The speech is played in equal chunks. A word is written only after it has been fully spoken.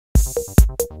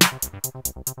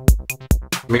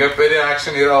மிகப்பெரிய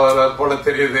action hero போல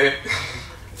தெரியுது.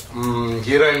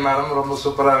 ஹீரோயின் மேடம் ரொம்ப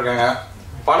சூப்பரா இருக்காங்க.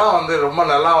 படம் வந்து ரொம்ப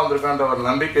நல்லா வந்திருக்குன்ற ஒரு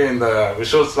நம்பிக்கை இந்த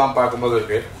விஷுவல்ஸ்லாம் பார்க்கும்போது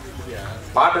இருக்கு.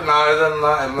 பாட்டு நான்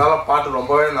எழுதுனா இருந்தாலும் பாட்டு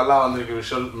ரொம்பவே நல்லா வந்திருக்கு.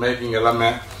 விஷுவல் மேக்கிங் எல்லாமே.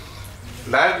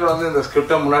 டைரக்டர் வந்து இந்த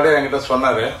ஸ்கிரிப்டை முன்னாடியே என்கிட்ட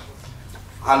சொன்னாரு.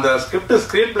 அந்த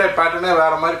ஸ்கிரீன் பிளே பேட்டர்னே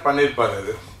வேற மாதிரி பண்ணியிருப்பாரு.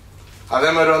 அது அதே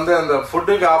மாதிரி வந்து அந்த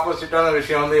ஃபுட்டுக்கு ஆப்போசிட்டான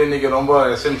விஷயம் வந்து இன்னைக்கு ரொம்ப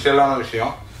எசென்ஷியலான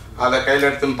விஷயம். அதை கையில்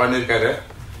எடுத்துன்னு பண்ணியிருக்காரு.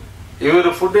 இவர்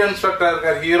ஃபுட் இன்ஸ்பெக்டர்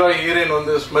இருக்கார். ஹீரோ ஹீரோயின்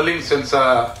வந்து ஸ்மெல்லிங் சென்ஸா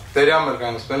தெரியாம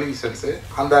இருக்காங்க. ஸ்மெல்லிங் சென்ஸ்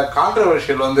அந்த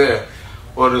கான்ட்ரவர்ஷியல் வந்து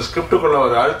ஒரு ஸ்கிரிப்டுக்குள்ள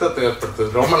ஒரு அழுத்தத்தை ஏற்படுத்துது.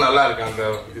 ரொம்ப நல்லா இருக்கு. அந்த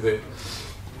இது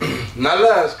நல்ல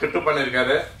ஸ்கிரிப்ட்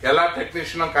பண்ணியிருக்காரு. எல்லா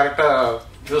டெக்னீஷியனும் கரெக்டா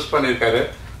யூஸ் பண்ணியிருக்காரு.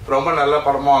 ரொம்ப நல்ல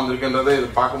படமா வந்திருக்குன்றது இது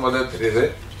பார்க்கும்போதே தெரியுது.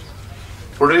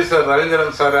 ப்ரொடியூசர்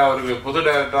ரவீந்திரன் சார் அவருக்கு புது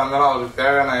டைரக்டரா இருந்தாலும் அவருக்கு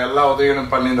தேவையான எல்லா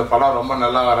உதவிகளும் பண்ணி இந்த படம் ரொம்ப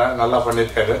நல்லா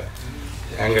பண்ணியிருக்காரு.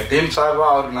 எங்க டீம் சார்பா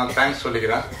அவருக்கு நான் தேங்க்ஸ்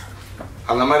சொல்லிக்கிறேன்.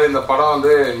 அந்த மாதிரி இந்த படம்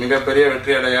வந்து மிகப்பெரிய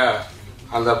வெற்றி அடைய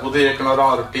அந்த புது இயக்குனரும்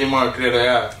அவர் டீமும் வெற்றி அடைய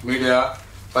மீடியா,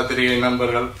 பத்திரிகை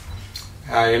நண்பர்கள்,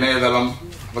 இணையதளம்,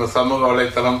 அப்புறம் சமூக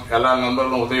வலைத்தளம் எல்லா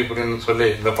நண்பர்களும் உதவி புரியணும்னு சொல்லி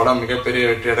இந்த படம் மிகப்பெரிய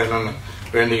வெற்றி அடையணும்னு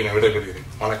வேண்டிக்கிறேன். விடைபெறுகிறேன்.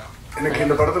 வணக்கம். எனக்கு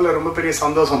இந்த படத்துல ரொம்ப பெரிய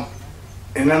சந்தோஷம்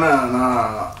என்னன்னா, நான்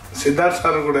சித்தார்த்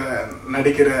சார் கூட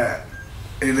நடிக்கிற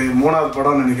இது 3வது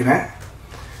படம்னு நினைக்கிறேன்.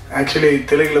 ஆக்சுவலி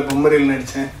தெலுங்குல பொம்மரியில்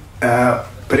நடித்தேன்.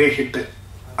 பெரிய ஹிட்டு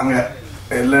அங்கே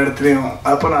எல்லா இடத்துலையும்.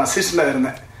 அப்போ நான் அசிஸ்டண்டாக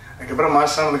இருந்தேன். அதுக்கப்புறம்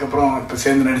மாஸ்டர் ஆனதுக்கப்புறம் இப்போ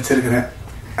சேர்ந்து நடிச்சிருக்கிறேன்.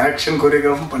 ஆக்ஷன்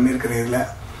கொரியோகிராஃபும்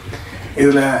பண்ணியிருக்கிறேன்.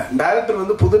 இதில் டைரக்டர்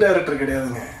வந்து புது டைரக்டர்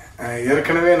கிடையாதுங்க.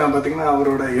 ஏற்கனவே நான் பார்த்தீங்கன்னா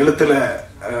அவரோட எழுத்துல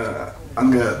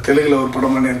அங்கே தெலுங்குல ஒரு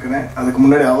படம் பண்ணியிருக்கிறேன். அதுக்கு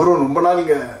முன்னாடி அவரும் ரொம்ப நாள்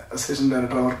இங்கே அசிஸ்டன்ட்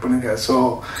டைரக்டராக ஒர்க் பண்ணியிருக்காரு. ஸோ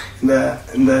இந்த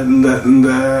இந்த இந்த இந்த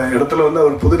இடத்துல வந்து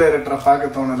அவர் புது டைரக்டராக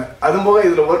பார்க்க தோணலை. அதுபோக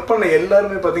இதில் ஒர்க் பண்ண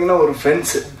எல்லாருமே பார்த்தீங்கன்னா ஒரு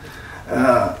ஃப்ரெண்ட்ஸு.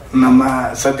 நம்ம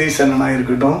சதீஷ் அண்ணனா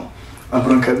இருக்கட்டும்,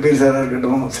 அப்புறம் கபீர் சாராக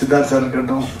இருக்கட்டும், சித்தார்த் சார்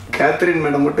இருக்கட்டும், கேத்ரின்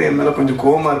மேடம் மட்டும் என் மேலே கொஞ்சம்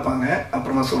கோவமாக இருப்பாங்க.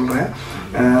 அப்புறமா சொல்கிறேன்.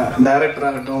 டைரக்டர்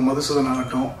ஆகட்டும், மதுசூதன்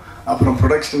ஆகட்டும், அப்புறம்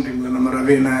ப்ரொடக்ஷன் டீமில் நம்ம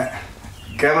ரவீன,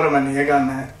 கேமராமேன்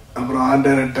ஏகாண்ணன், அப்புறம் art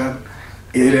director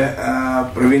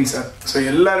Praveen sir. So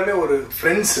எல்லாருமே ஒரு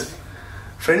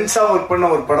ஃப்ரெண்ட்ஸாக ஒர்க் பண்ண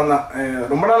ஒரு படம் தான்.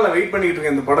 ரொம்ப நாள் நான் வெயிட் பண்ணிக்கிட்டு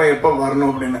இருக்கேன் இந்த படம் எப்போ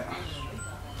வரணும் அப்படின்னு.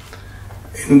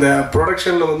 இந்த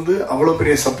ப்ரொடக்ஷனில் வந்து அவ்வளோ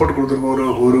பெரிய சப்போர்ட்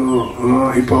கொடுத்துருக்கோம். ஒரு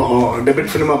இப்போ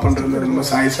டெபிட் ஃபிலிமா பண்ணுறது நம்ம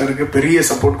சாய் சாருக்கு பெரிய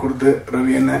சப்போர்ட் கொடுத்து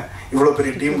ரவி என்ன இவ்வளோ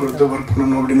பெரிய டீம் கொடுத்து ஒர்க்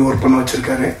பண்ணணும் அப்படின்னு ஒர்க் பண்ண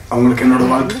வச்சிருக்காரு. அவங்களுக்கு என்னோட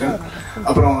வாழ்த்துக்கள்.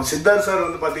 அப்புறம் சித்தார்த் சார்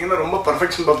வந்து பார்த்தீங்கன்னா ரொம்ப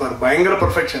பர்ஃபெக்ஷன் பார்ப்பாரு. பயங்கர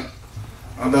பர்ஃபெக்ஷன்.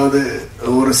 அதாவது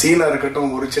ஒரு சீனாக இருக்கட்டும்,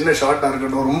 ஒரு சின்ன ஷார்ட்டாக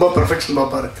இருக்கட்டும், ரொம்ப பர்ஃபெக்ஷன்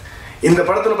பார்ப்பாரு. இந்த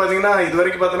படத்தில் பார்த்தீங்கன்னா இது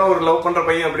வரைக்கும் பார்த்தோன்னா ஒரு லவ் பண்ணுற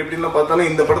பையன் அப்படி இப்படின்லாம் பார்த்தாலும்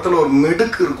இந்த படத்தில் ஒரு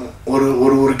மிடுக்கு இருக்கும்.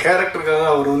 ஒரு கேரக்டருக்காக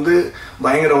அவர் வந்து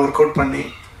பயங்கர ஒர்க் அவுட் பண்ணி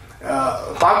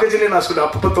பார்க்கச்சிலே நான் சொல்லி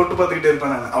அப்பப்போ தொட்டு பார்த்துக்கிட்டே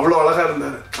இருப்பேன் நான். அவ்வளோ அழகாக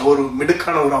இருந்தார். ஒரு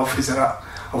மிடுக்கான ஒரு ஆஃபீஸராக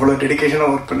அவ்வளோ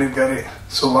டெடிக்கேஷனாக ஒர்க் பண்ணியிருக்காரு.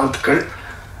 ஸோ வாழ்த்துக்கள்.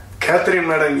 கேத்ரின்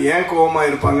மேடம் ஏன் கோவமாக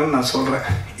இருப்பாங்கன்னு நான் சொல்கிறேன்.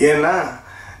 ஏன்னா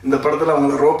இந்த படத்தில்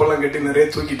அவங்கள ரோப்பெல்லாம் கட்டி நிறைய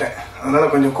தூக்கிட்டேன். அதனால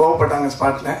கொஞ்சம் கோவப்பட்டாங்க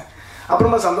ஸ்பாட்டில்.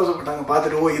 அப்புறமா சந்தோஷப்பட்டாங்க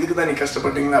பார்த்துட்டு, ஓ இதுக்கு தான் நீ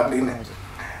கஷ்டப்பட்டீங்களா அப்படின்னு.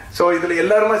 ஸோ இதில்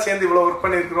எல்லாருமே சேர்ந்து இவ்வளோ ஒர்க்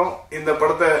பண்ணியிருக்கிறோம். இந்த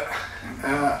படத்தை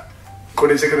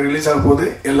கூடிய சீக்கிரம் ரிலீஸ் ஆக போகுது.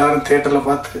 எல்லாரும் தியேட்டரில்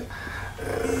பார்த்து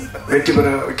வெற்றி பெற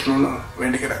வைக்கணும்னு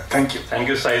வேண்டிக்கிறேன். Thank you. Thank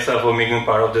you, Sai sir, for making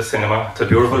part of this cinema. It's a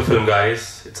beautiful film, guys.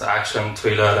 It's action,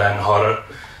 thriller and horror.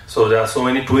 So there are so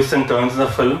many twists and turns in the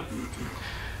film.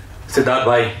 Siddharth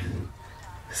bhai,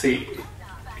 see,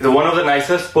 you're one of the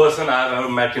nicest person I've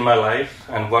ever met in my life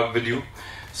and worked with you.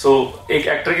 So एक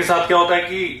actor के साथ क्या होता है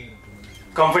कि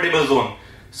comfortable zone.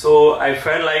 So I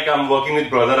felt like I'm working with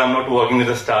brother. I'm not working with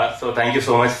a star. So thank you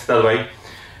so much, Siddharth bhai.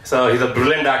 So he's a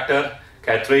brilliant actor.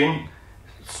 Catherine,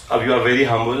 अब you are very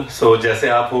humble. So जैसे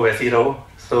आप हो वैसे ही रहो.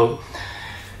 So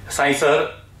Sai sir,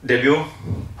 debut,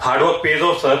 hard work pays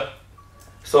off, sir.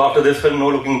 So after this film, no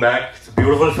looking back. It's a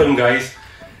beautiful film, guys.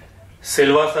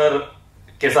 Silva sir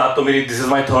के साथ तो मेरी this is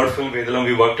my third film. Vedalam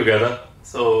we work together.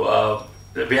 So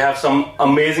we have some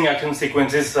amazing action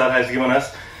sequences sir has given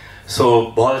us. So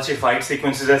बहुत अच्छे fight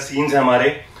sequences and scenes हैं हमारे.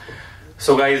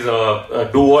 So guys,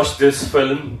 do watch this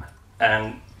film. And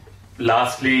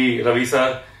lastly, Ravi sir,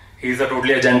 he is a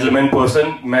totally a gentleman person.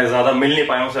 मैं ज़्यादा मिल नहीं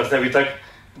पाया हूँ sir से अभी तक,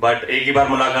 but एक ही बार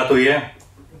मुलाकात हुई है.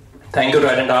 Thank you to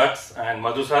Trident Arts and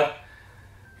Madhu sir.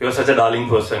 You are such a darling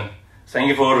person. Thank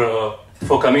you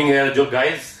for coming here,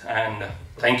 guys, and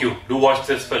thank you. Do watch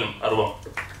this film, Aruvam.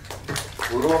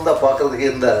 உருவம் தான் பார்க்கறதுக்கு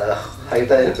இந்த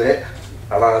ஹைட்டாக இருப்பேன்.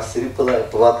 ஆனால் சிரிப்பு தான்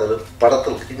இப்போ பார்த்தாலும்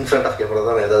படத்தில் இன்ஃப்ரண்ட் ஆஃப் கேமரா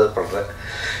தான் நான் ஏதாவது பண்ணுறேன்.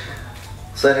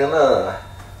 சார் என்ன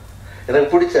எனக்கு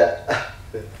பிடிச்ச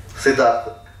சித்தார்த்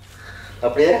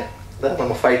அப்படியே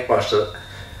நம்ம ஃபைட் மாஸ்டர்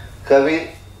கவி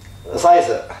சாய்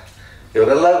சார்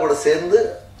இவரெல்லாம் கூட சேர்ந்து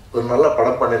ஒரு நல்ல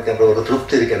படம் பண்ணியிருக்கேன்ற ஒரு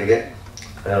திருப்தி இருக்கு எனக்கு.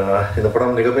 இந்த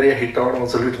படம் மிகப்பெரிய ஹிட்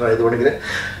ஆகணும்னு சொல்லிட்டு நான் இது பண்ணிக்கிறேன்.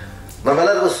 நம்ம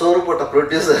எல்லாருக்கும் சோறு போட்ட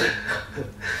ப்ரொடியூசர்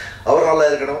அவர் நல்லா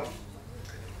இருக்கணும்.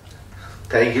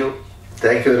 Thank you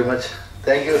very much.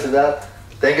 Thank you Siddharth,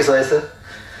 thank you Sai sir.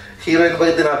 Heroine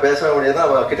பற்றி நான் பேசவே முடியாது,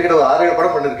 அவன் கிட்டத்தட்ட ஒரு 6-7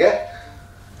 படம் பண்ணியிருக்கேன்.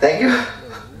 தேங்க்யூ,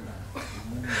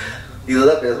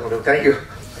 இதுதான் பேச முடியும். Thank you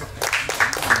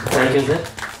sir.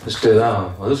 ஃபஸ்ட்டு தான்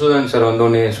மதுசூதன் சார்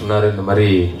வந்தோடனே சொன்னார், இந்த மாதிரி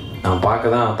நான்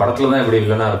பார்க்க தான் படத்தில் தான் இப்படி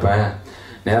இல்லைன்னா இருப்பேன்,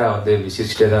 நேராக வந்து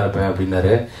விசிரிச்சிட்டே தான் இருப்பேன்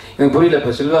அப்படின்னாரு. எனக்கு புரியல.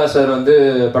 இப்போ சில்வா சார் வந்து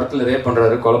படத்தில் ரேப்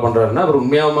பண்ணுறாரு, கொலை பண்ணுறாருன்னா அப்புறம்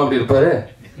உண்மையாகவும் அப்படி இருப்பார்?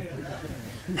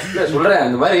 இல்லை சொல்கிறேன்,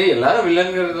 அந்த மாதிரி எல்லாரும்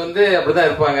வில்லன்கிறது வந்து அப்படி தான்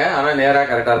இருப்பாங்க, ஆனால் நேராக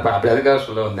கரெக்டாக இருப்பேன். அப்படி அதுக்காக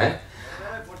சொல்ல வந்தேன்.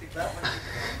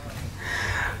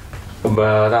 ரொம்ப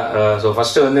அதான். ஸோ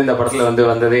ஃபஸ்ட்டு வந்து இந்த படத்தில் வந்து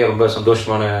வந்ததே ரொம்ப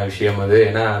சந்தோஷமான விஷயம் அது.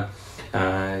 ஏன்னா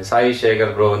சாய்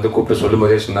சேகர் ப்ரோ வந்து கூப்பிட்டு சொல்லும்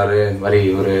போதே சொன்னார், இந்த மாதிரி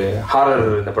ஒரு ஹாரர்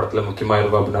இந்த படத்தில் முக்கியமாக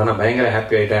இருக்கும் அப்படின்னா நான் பயங்கர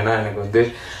ஹாப்பி ஆகிட்டேன். ஏன்னா எனக்கு வந்து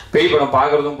பேய் படம்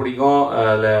பார்க்குறதும் பிடிக்கும்,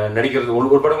 அதில் நடிக்கிறது.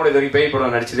 ஒரு படம் கூட இது வரைக்கும் பேய்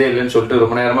படம் நடிச்சதே இல்லைன்னு சொல்லிட்டு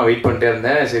ரொம்ப நேரமாக வெயிட் பண்ணிட்டே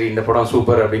இருந்தேன். சரி இந்த படம்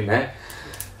சூப்பர் அப்படின்னேன்.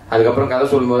 அதுக்கப்புறம் கதை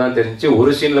சொல்லும்போது தான் தெரிஞ்சு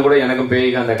ஒரு சீனில் கூட எனக்கும்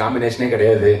பேய்க்கு அந்த காம்பினேஷனே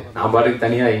கிடையாது. நான் பாட்டுக்கு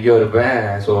தனியாக எங்கேயோ இருப்பேன்.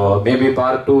 ஸோ மேபி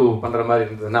பார்ட் 2 பண்ணுற மாதிரி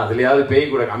இருந்ததுன்னா அதுலேயாவது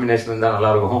பேய் கூட காம்பினேஷன் இருந்தால்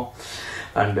நல்லாயிருக்கும்.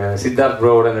 அண்ட் சித்தார்த்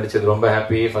ப்ரோவோட நடித்தது ரொம்ப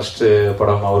ஹாப்பி. ஃபஸ்ட்டு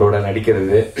படம் அவரோட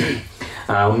நடிக்கிறது.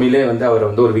 உண்மையிலே வந்து அவர்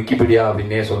வந்து ஒரு விக்கிபீடியா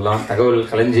அப்படின்னே சொல்லலாம். தகவல்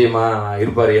களஞ்சியமாக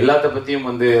இருப்பார். எல்லாத்த பற்றியும்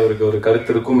வந்து அவருக்கு ஒரு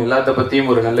கருத்து இருக்கும், எல்லாத்த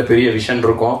பற்றியும் ஒரு நல்ல பெரிய விஷன்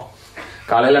இருக்கும்.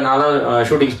 காலையில் நானும்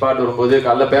ஷூட்டிங் ஸ்பாட் வரும்போது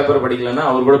காலைல பேப்பர் படிக்கலைன்னா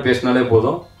அவர் கூட பேசினாலே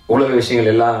போதும், உலக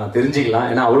விஷயங்கள் எல்லாம் தெரிஞ்சுக்கலாம்.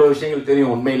 ஏன்னா அவ்வளோ விஷயங்கள்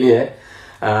தெரியும் உண்மையிலேயே.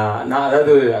 நான்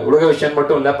அதாவது உலக விஷயம்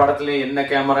மட்டும் இல்லை, படத்துலேயே என்ன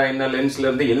கேமரா என்ன லென்ஸ்ல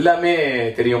இருந்து எல்லாமே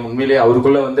தெரியும் உண்மையிலேயே.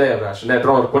 அவருக்குள்ள வந்து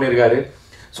அசிஸ்டன்ட் ஒர்க் பண்ணியிருக்காரு.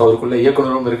 ஸோ அவருக்குள்ள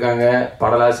இயக்குனரும் இருக்காங்க,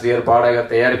 பாடலாசிரியர், பாடகர்,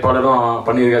 தயாரிப்பாளரும்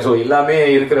பண்ணியிருக்காரு. ஸோ எல்லாமே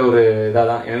இருக்கிற ஒரு இதாக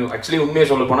தான். எனக்கு ஆக்சுவலி உண்மையை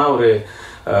சொல்ல போனால் ஒரு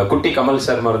குட்டி கமல்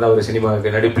சார் மாதிரி தான் ஒரு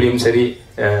சினிமாவுக்கு நடிப்புலையும் சரி,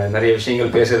 நிறைய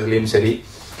விஷயங்கள் பேசுறதுலையும் சரி.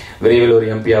 விரைவில் ஒரு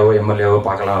எம்பியாவோ எம்எல்ஏவோ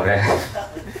பார்க்கலாம் அவரை.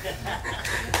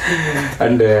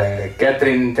 அண்டு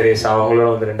கேத்ரின், தெரேசா அவங்களோட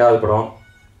வந்து 2வது படம்.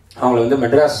 அவங்கள வந்து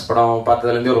மெட்ராஸ் படம்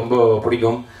பார்த்ததுலேருந்தே ரொம்ப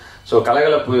பிடிக்கும். ஸோ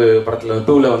கலகலப்பு படத்தில்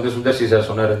 2ல் வந்து சுந்தர்சி சார்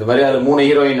சொன்னார், இந்த மாதிரி அது 3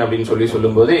 ஹீரோயின் அப்படின்னு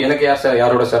சொல்லும்போது எனக்கு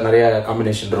யாரோட சார் நிறைய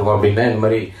காம்பினேஷன் இருக்கும் அப்படின்னா இந்த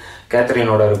மாதிரி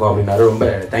கேத்ரினோட இருக்கும் அப்படின்னாரு. ரொம்ப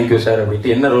தேங்க்யூ சார்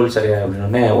அப்படின்ட்டு. என்ன ரோல் சார்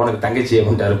அப்படின்னே, உனக்கு தங்கச்சி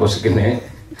அப்படின்ட்டாரு பொசுக்குன்னு.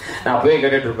 நான் அப்பவே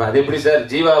கேட்டுட்டு இருப்பேன், அது எப்படி சார்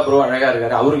ஜீவா ப்ரோ அழகாக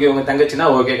இருக்காரு, அவருக்கு இவங்க தங்கச்சின்னா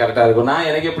ஓகே கரெக்டாக இருக்கும், நான்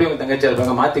எனக்கு எப்படி இவங்க தங்கச்சியாக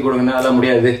இருப்பாங்க, மாற்றி கொடுங்கன்னா அதெல்லாம்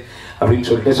முடியாது அப்படின்னு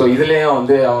சொல்லிட்டு. ஸோ இதுலேயும்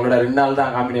வந்து அவங்களோட 2 நாள்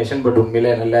தான் காம்பினேஷன். பட்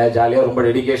உண்மையிலே நல்ல ஜாலியாக ரொம்ப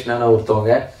டெடிகேஷனான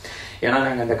ஒருத்தவங்க. ஏன்னா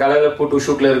நாங்கள் அந்த கலகலப்பு 2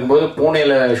 ஷூட்டில் இருக்கும்போது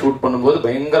பூனேல ஷூட் பண்ணும்போது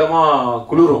பயங்கரமாக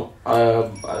குளிரும்.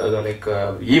 லைக்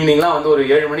ஈவினிங்லாம் வந்து ஒரு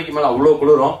 7 மணிக்கு மேலே அவ்வளோ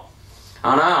குளிரும்.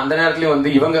 ஆனால் அந்த நேரத்துலையும் வந்து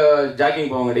இவங்க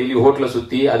ஜாக்கிங் போவாங்க டெய்லி ஹோட்டலில்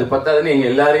சுற்றி. அது பத்தாதுன்னு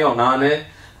எங்கள் எல்லாரையும், நான்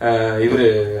இவர்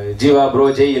ஜீவா ப்ரோ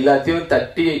ஜெய் எல்லாத்தையும்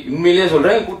தட்டி உண்மையிலேயே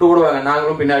சொல்கிறேன் கூப்பிட்டு விடுவாங்க.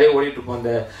 நாங்களும் பின்னாடியே ஓடிட்டு இருப்போம்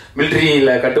அந்த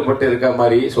மிலிட்ரியில் கட்டுப்பட்டு இருக்க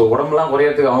மாதிரி. ஸோ உடம்புலாம்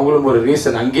குறையறதுக்கு அவங்களும் ஒரு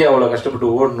ரீசன், அங்கேயே அவ்வளோ கஷ்டப்பட்டு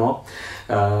ஓடணும்.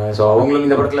 ஸோ அவங்களும்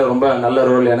இந்த படத்தில் ரொம்ப நல்ல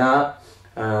ரோல். ஏன்னா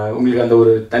உங்களுக்கு அந்த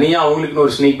ஒரு தனியாக அவங்களுக்குன்னு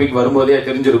ஒரு ஸ்னீக் பீக் வரும்போதே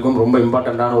தெரிஞ்சிருக்கும், ரொம்ப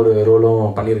இம்பார்ட்டண்ட்டான ஒரு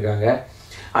ரோலும் பண்ணியிருக்காங்க.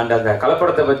 அண்ட் அந்த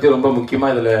கலப்படத்தை பற்றி ரொம்ப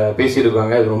முக்கியமாக இதில்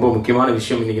பேசியிருக்காங்க. இது ரொம்ப முக்கியமான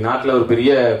விஷயம். இன்னைக்கு நாட்டில் ஒரு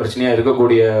பெரிய பிரச்சனையாக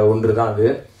இருக்கக்கூடிய ஒன்று தான் அது.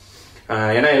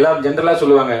 ஏன்னா எல்லாம் ஜென்ரலாக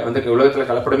சொல்லுவாங்க வந்து உலகத்தில்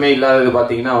கலப்படமே இல்லாதது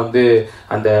பார்த்தீங்கன்னா வந்து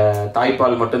அந்த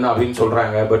தாய்ப்பால் மட்டும்தான் அப்படின்னு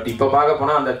சொல்கிறாங்க. பட் இப்போ பார்க்க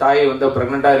போனால் அந்த தாய் வந்து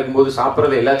ப்ரெக்னெண்ட்டாக இருக்கும்போது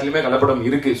சாப்பிட்றது எல்லாத்துலேயுமே கலப்படம்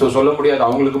இருக்குது. ஸோ சொல்ல முடியாது,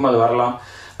 அவங்களுக்கும் அது வரலாம்,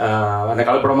 அந்த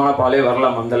கலப்படமான பாலே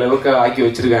வரலாம், அந்த அளவுக்கு ஆக்கி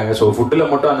வச்சிருக்காங்க. ஸோ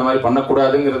ஃபுட்டில் மட்டும் அந்த மாதிரி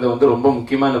பண்ணக்கூடாதுங்கிறத வந்து ரொம்ப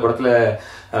முக்கியமாக இந்த படத்தில்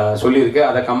சொல்லியிருக்கு.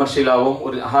 அதை கமர்ஷியலாகவும்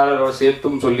ஒரு ஹாரரோட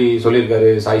சேர்த்தும் சொல்லியிருக்காரு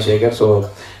சாய் சேகர். ஸோ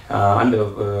அந்த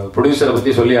ப்ரொடியூசரை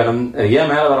பற்றி சொல்லி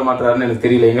ஏன் மேலே வரமாட்டாருன்னு எனக்கு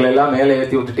தெரியல. எங்களெல்லாம் மேலே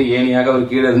ஏற்றி விட்டுட்டு ஏனியாக அவர்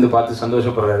கீழே இருந்து பார்த்து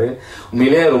சந்தோஷப்படுறாரு.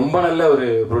 உண்மையிலே ரொம்ப நல்ல ஒரு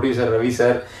ப்ரொடியூசர் ரவி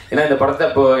சார். ஏன்னா இந்த படத்தை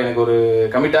இப்போ எனக்கு ஒரு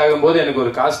கமிட் ஆகும்போது எனக்கு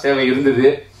ஒரு காசு தேவை இருந்தது.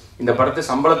 இந்த படத்தை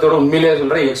சம்பளத்தோட உண்மையிலேயே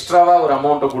சொல்கிறேன் எக்ஸ்ட்ராவா ஒரு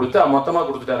அமௌண்ட்டை கொடுத்து மொத்தமாக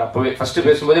கொடுத்துட்டாரு. அப்போவே ஃபர்ஸ்ட்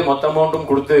பேசும்போதே மொத்த அமௌண்ட்டும்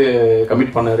கொடுத்து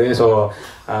கமிட் பண்ணாரு. ஸோ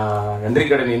நன்றி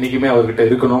கடன் என்றைக்குமே அவர்கிட்ட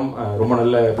இருக்கணும். ரொம்ப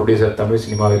நல்ல producer Tamil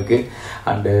சினிமாவிற்கு.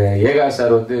 And Eka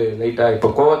sir வந்து லைட்டாக இப்போ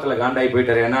கோவத்தில் காண்டாகி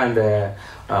போயிட்டார். ஏன்னா இந்த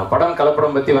படம்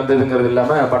கலப்படம் பற்றி வந்ததுங்கிறது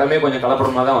இல்லாமல் படமே கொஞ்சம்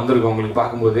கலப்படமாக தான் வந்திருக்கும். உங்களுக்கு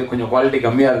பார்க்கும்போது கொஞ்சம் குவாலிட்டி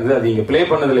கம்மியாக இருந்தது. அது இங்கே ப்ளே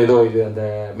பண்ணதில் ஏதோ இது அந்த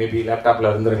மேபி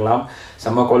லேப்டாப்பில் இருந்திருக்கலாம்.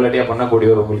 செம்ம குவாலிட்டியாக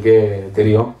பண்ணக்கூடியவர் உங்களுக்கே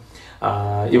தெரியும்.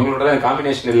 இவங்களோட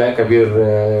காம்பினேஷன் இல்லை கபீர்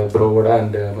ப்ரோவோட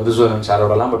அண்ட் மதுசூதன்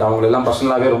சாரோடலாம். பட் அவங்களெல்லாம்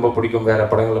பர்சனலாகவே ரொம்ப பிடிக்கும் வேறு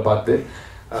படங்களை பார்த்து.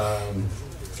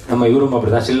 நம்ம இவரும்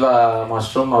அப்படி தான், சில்வா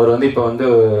மாஸ்டரும் அவர் வந்து இப்போ வந்து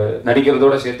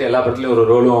நடிக்கிறதோட சேர்த்து எல்லா படத்துலையும் ஒரு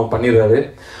ரோலும் பண்ணிடுறாரு.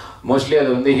 மோஸ்ட்லி அது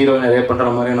வந்து ஹீரோயின் நிறைய பண்ணுற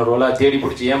மாதிரியான ரோலாக தேடி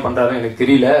பிடிச்சி ஏன் பண்ணுறாருன்னு எனக்கு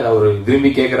தெரியல. அது அவர்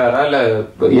விரும்பி கேட்குறாரா இல்லை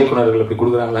இயக்குநர்கள் அப்படி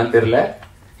கொடுக்குறாங்களான்னு தெரியல.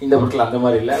 இந்த படத்தில் அந்த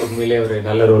மாதிரி இல்லை, உண்மையிலே ஒரு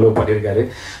நல்ல ரோலும் பண்ணியிருக்காரு.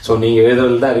 ஸோ நீங்கள்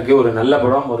எழுதுறதுல தான் இருக்குது. ஒரு நல்ல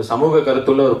படம், ஒரு சமூக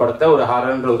கருத்துள்ள ஒரு படத்தை ஒரு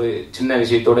ஹாரர்ன்ற ஒரு சின்ன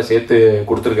விஷயத்தோடு சேர்த்து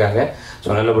கொடுத்துருக்காங்க. ஸோ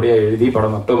நல்லபடியாக எழுதி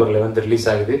படம் அக்டோபர் 11 ரிலீஸ்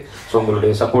ஆகுது. ஸோ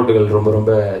உங்களுடைய சப்போர்ட்டுகள் ரொம்ப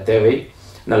ரொம்ப தேவை.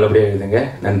 நல்லபடியாக எழுதுங்க.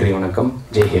 நன்றி, வணக்கம்,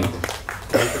 ஜெய்ஹிந்த்.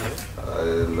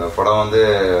 இந்த படம் வந்து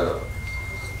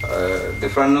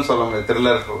டிஃப்ரெண்ட்னு சொல்ல முடியாது,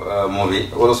 த்ரில்லர் மூவி.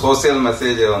 ஒரு சோசியல்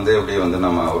மெசேஜை வந்து எப்படி வந்து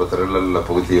நம்ம ஒரு த்ரில்லரில்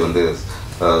புகுத்தி வந்து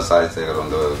சாய் சேகர்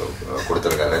வந்து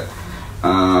கொடுத்துருக்காரு.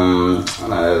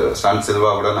 ஸ்டன்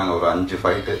சில்வா கூட நாங்கள் ஒரு 5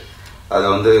 ஃபைட்டு, அது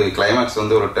வந்து கிளைமேக்ஸ்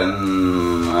வந்து ஒரு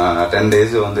 10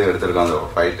 டேஸ் வந்து எடுத்திருக்கோம். அந்த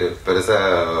ஃபைட்டு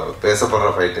பெருசாக பேசப்படுற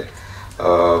ஃபைட்டு,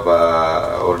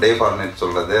 ஒரு டே ஃபார்மேட்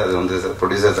சொல்கிறது, அது வந்து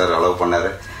ப்ரொடியூசர் சார் அலோவ்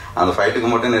பண்ணார். அந்த ஃபைட்டுக்கு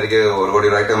மட்டும் நிறைய 1 கோடி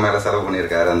ரூபாய்க்கு மேலே செலவு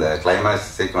பண்ணியிருக்காரு. அந்த கிளைமேக்ஸ்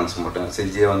சீக்வன்ஸ் மட்டும்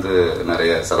சிஜியை வந்து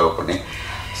நிறைய செலவு பண்ணி.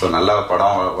 ஸோ நல்லா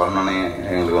படம் வரணுன்னு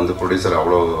எங்களுக்கு வந்து ப்ரொடியூசர்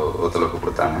அவ்வளோ ஒத்துழைப்பு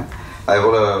கொடுத்தாங்க.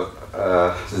 அதேபோல்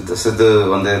சித்து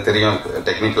வந்து தெரியும்,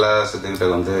 டெக்னிக்கலாக சித்துக்கிட்ட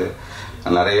வந்து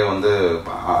நிறைய வந்து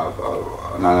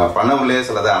நாங்கள் பண்ணக்குள்ளேயே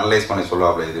சிலதை அனலைஸ் பண்ணி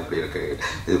சொல்லுவாப்புல, இது இப்படி இருக்குது,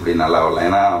 இது இப்படி நல்லா வரலாம்.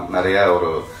 ஏன்னா நிறையா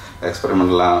ஒரு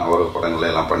எக்ஸ்பெரிமெண்ட்லாம் ஒரு படங்கள்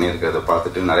எல்லாம் பண்ணியிருக்கிறத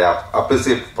பார்த்துட்டு நிறையா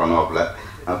அப்ரிசியேட் பண்ணுவாப்புல.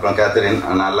 அப்புறம் கேத்தரின்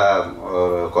நல்லா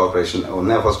ஒரு கோஆப்ரேஷன்.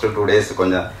 ஒன்றே ஃபஸ்ட்டு 2 days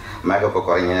கொஞ்சம் மேக்கப்பை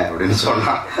குறைங்க அப்படின்னு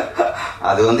சொன்னான்.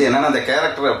 அது வந்து என்னென்னா அந்த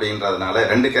கேரக்டர் அப்படின்றதுனால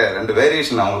ரெண்டு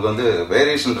வேரியேஷன், அவங்களுக்கு வந்து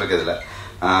வேரியேஷன் இருக்குது இதில்.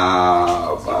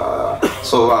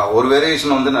 ஸோ ஒரு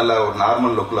வேரியேஷன் வந்து நல்ல ஒரு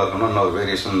நார்மல் லுக்கில் இருக்கணும், இன்னொரு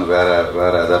வேரியேஷன் வேறு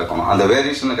இதாக இருக்கணும். அந்த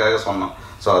வேரியேஷனுக்காக சொன்னோம்.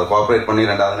 ஸோ அதை கோஆப்ரேட் பண்ணி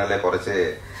 2வது நாளே குறைச்சி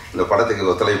இந்த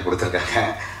படத்துக்கு ஒத்துழைப்பு கொடுத்துருக்காங்க.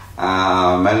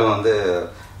 மேலும் வந்து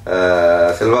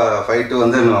சில்வா ஃபைட்டு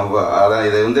வந்து அதான்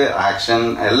இது வந்து ஆக்ஷன்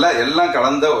எல்லாம்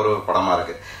கலந்த ஒரு படமாக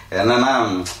இருக்குது. என்னென்னா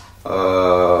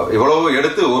இவ்வளவு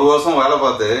எடுத்து 1 வருஷம் வேலை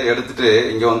பார்த்து எடுத்துட்டு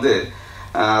இங்கே வந்து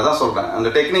அதான் சொல்கிறேன், அந்த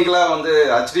டெக்னிக்கலாக வந்து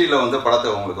ஹெச்டியில் வந்து படத்தை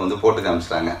உங்களுக்கு வந்து போட்டு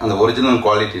காமிச்சிட்டாங்க. அந்த ஒரிஜினல்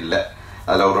குவாலிட்டி இல்லை,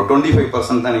 அதில் ஒரு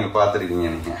 25% தான் நீங்கள் பார்த்துருக்கீங்க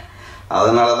நீங்கள்.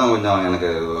 அதனால தான் கொஞ்சம் எனக்கு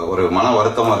ஒரு மன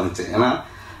வருத்தமாக இருந்துச்சு. ஏன்னா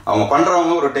அவங்க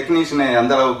பண்ணுறவங்க ஒரு டெக்னீஷியனை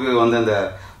எந்த அளவுக்கு வந்து இந்த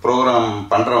ப்ரோக்ராம்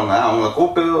பண்ணுறவங்க அவங்கள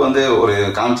கூப்பிட்டு வந்து ஒரு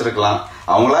காமிச்சிருக்கலாம்.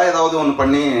 அவங்களா ஏதாவது ஒன்று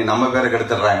பண்ணி நம்ம பேரை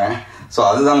கெடுத்துடுறாங்க. ஸோ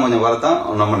அதுதான் கொஞ்சம் வருத்தம்.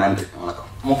 ரொம்ப நன்றி,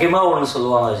 வணக்கம். முக்கியமாக ஒன்று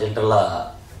சொல்லுவாங்க ஜென்ரலாக,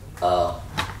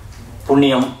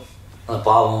 புண்ணியம்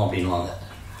பாவம் அப்படின்வாங்க.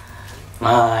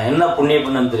 நான் என்ன புண்ணியம்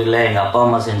பண்ணன்னு தெரியல, எங்கள் அப்பா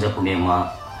அம்மா செஞ்ச புண்ணியமா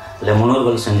இல்லை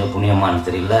முன்னோர்கள் செஞ்ச புண்ணியமானு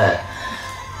தெரியல,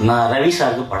 நான் ரவி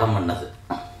சாருக்கு படம் பண்ணது.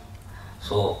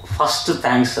 ஸோ ஃபஸ்ட்டு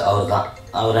தேங்க்ஸ் அவர் தான்.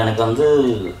 அவர் எனக்கு வந்து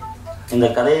இந்த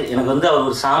கதை எனக்கு வந்து அவர்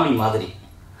ஒரு சாமி மாதிரி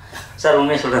சார்,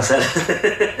 உண்மையாக சொல்கிறேன் சார்.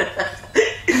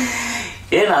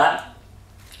 ஏன்னா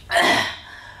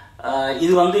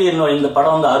இது வந்து இந்த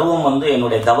படம் வந்து அருவம் வந்து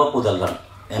என்னுடைய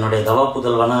தவ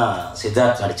புதல்வனாக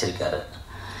சித்தார்த் நடிச்சிருக்காரு.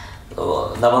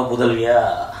 தவ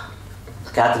புதல்வியாக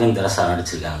கேத்ரின் தெரசா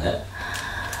நடிச்சிருக்காங்க.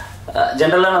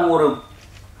 ஜென்ரலாக நம்ம ஒரு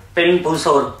பென்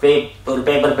புதுசாக ஒரு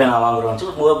பேப்பர் பேனா வாங்குறோம்,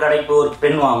 ஒரு கடைக்கு ஒரு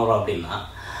பென் வாங்குகிறோம் அப்படின்னா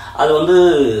அது வந்து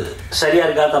சரியாக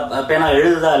இருக்கா பேனா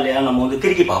எழுதுதா இல்லையா நம்ம வந்து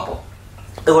திருப்பி பார்ப்போம்.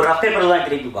 ஒரு ரஃப் பேப்பரில் தான்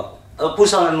திருப்பி பார்ப்போம்.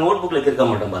 புதுசாக அந்த நோட் புக்கில் இருக்க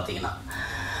மாட்டோம். பார்த்தீங்கன்னா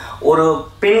ஒரு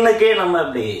பெண்ணுக்கே நம்ம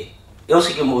இப்படி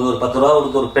யோசிக்கும் போது, ஒரு 10 ரூபா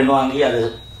கொடுத்து ஒரு பென் வாங்கி அது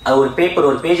ஒரு பேப்பர்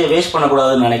ஒரு பேஜை வேஸ்ட்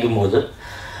பண்ணக்கூடாதுன்னு நினைக்கும் போது,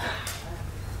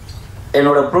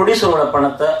 என்னோட ப்ரொடியூசரோட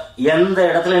பணத்தை எந்த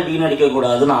இடத்துலையும் வீணடிக்க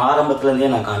கூடாதுன்னு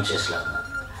ஆரம்பத்துலேருந்தே நான் கான்சியஸில் இருந்தேன்.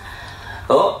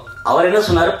 ஸோ அவர் என்ன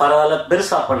சொன்னார், பரவாயில்ல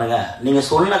பெருசாக பண்ணுங்க, நீங்கள்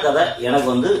சொன்ன கதை எனக்கு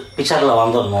வந்து பிக்சரில்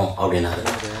வந்துடணும் அப்படின்னாரு.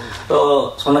 ஸோ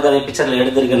சொன்ன கதை பிக்சரில்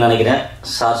எடுத்திருக்குன்னு நினைக்கிறேன்.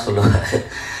 சார் சொல்லுவார்,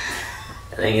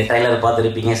 நீங்கள் ட்ரைலர்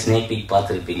பார்த்துருப்பீங்க, ஸ்னேக் பீக்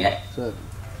பார்த்துருப்பீங்க.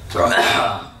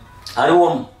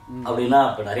 அருவம் அப்படின்னா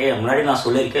இப்போ நிறைய முன்னாடி நான்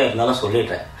சொல்லியிருக்கேன், இருந்தாலும்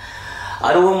சொல்லிடுறேன்.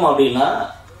 அருவம் அப்படின்னா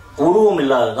உருவம்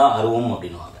இல்லாததான் அருவம்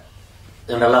அப்படின்வாங்க.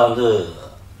 ஜென்ரலாக வந்து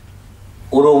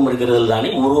உருவம் இருக்கிறது தானே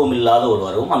உருவம் இல்லாத ஒரு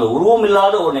அருவம். அந்த உருவம்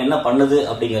இல்லாத ஒன்று என்ன பண்ணுது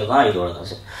அப்படிங்கிறது தான் இதோட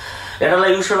கான்செப்ட்.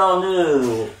 ஜென்ரலாக யூஸ்வலாக வந்து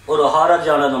ஒரு ஹாரர்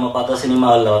ஜானர் நம்ம பார்த்தா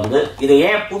சினிமாவில் வந்து இதை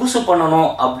ஏன் புதுசு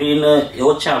பண்ணணும் அப்படின்னு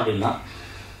யோசித்தேன் அப்படின்னா,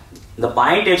 இந்த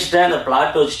பாயிண்ட் வச்சுட்டேன், இந்த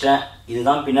பிளாட் வச்சுட்டேன்,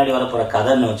 இதுதான் பின்னாடி வரப்போகிற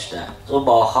கதைன்னு வச்சுட்டேன். ஸோ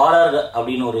இப்போ ஹாரர்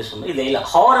அப்படின்னு ஒரு சொன்னால் இதை இல்லை,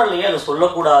 ஹாரர்லேயே அதை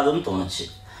சொல்லக்கூடாதுன்னு தோணுச்சு.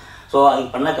 ஸோ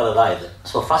அதுக்கு பண்ண கதை தான் இது.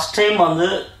 ஸோ ஃபஸ்ட் டைம் வந்து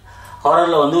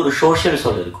ஹாரரில் வந்து ஒரு சோஷியல்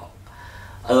சொல் இருக்கும்.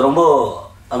 அது ரொம்ப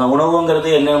அந்த உணவுங்கிறது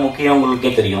என்ன முக்கியம்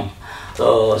உங்களுக்கே தெரியும். ஸோ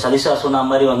சதீஷா சொன்ன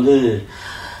மாதிரி வந்து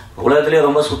உலகத்திலே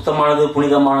ரொம்ப சுத்தமானது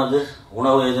புனிதமானது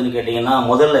உணவு எதுன்னு கேட்டிங்கன்னா,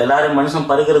 முதல்ல எல்லாரும் மனுஷன்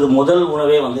பருகிறது முதல்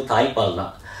உணவே வந்து தாய்ப்பால்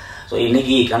தான். ஸோ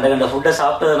இன்றைக்கி கண்ட ஃபுட்டை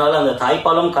சாப்பிட்டதுனால அந்த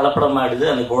தாய்ப்பாலும் கலப்படமாகிடுது,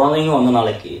 அந்த குழந்தையும் வந்து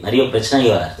நாளைக்கு நிறைய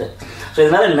பிரச்சனைகள் வருது. ஸோ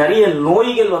இதனால் நிறைய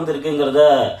நோய்கள் வந்திருக்குங்கிறத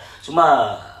சும்மா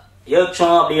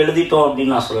யோசிச்சோம் அப்படி எழுதிட்டோம்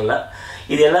அப்படின்னு நான் சொல்லலை.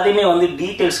 இது எல்லாத்தையுமே வந்து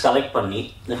டீட்டெயில்ஸ் கலெக்ட் பண்ணி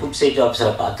இந்த ஃபுட் சேஃப்டி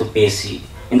ஆஃபீஸரை பார்த்து பேசி,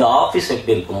 இந்த ஆஃபீஸ்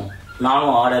எப்படி இருக்கும்,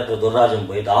 நானும் ஆர்டர் துர்ராஜன்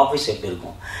போயிட்டு ஆஃபீஸ் எப்படி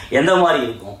இருக்கும், எந்த மாதிரி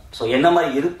இருக்கும், ஸோ என்ன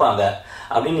மாதிரி இருப்பாங்க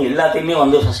அப்படின்னு எல்லாத்தையுமே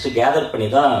வந்து ஃபஸ்ட்டு கேதர் பண்ணி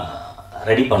தான்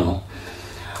ரெடி பண்ணோம்.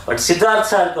 பட்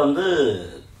சித்தார்த் சாருக்கு வந்து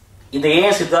இதை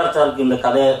ஏன் சித்தார்த் சாருக்கு இந்த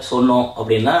கதை சொன்னோம்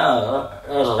அப்படின்னா,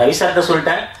 ரவி சார்கிட்ட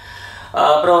சொல்லிட்டேன்.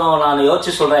 அப்புறம் நான்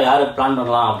யோசிச்சு சொல்கிறேன் யார் பிளான்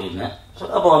பண்ணலாம் அப்படின்னு.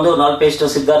 அப்போ வந்து ஒரு நாள்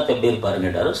பேசிட்டு சித்தார்த் எப்படி இருப்பாருன்னு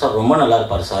கேட்டார். சார் ரொம்ப நல்லா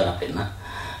இருப்பார் சார் அப்படின்னா.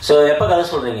 ஸோ எப்போ கதை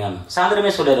சொல்கிறீங்க?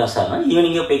 சாயந்தரமே சொல்லிடுறேன் சார். நான்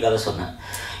ஈவினிங்கே போய் கதை சொன்னேன்.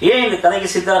 ஏன் இந்த கதைக்கு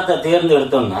சித்தார்த்தை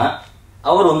தேர்ந்தெடுத்தோம்னா,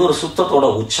 அவர் வந்து ஒரு சுத்தத்தோட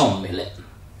உச்சம் உண்மையில்.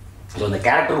 ஸோ அந்த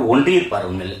கேரக்டர் ஒன்றி இருப்பார்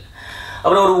உண்மையில்.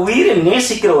 அப்புறம் ஒரு உயிரை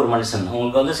நேசிக்கிற ஒரு மனுஷன்.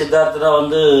 உங்களுக்கு வந்து சித்தார்த்து தான்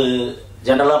வந்து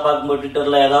ஜென்ரலாக பார்க்கும்போது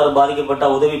ட்விட்டரில் ஏதாவது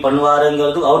பாதிக்கப்பட்டால் உதவி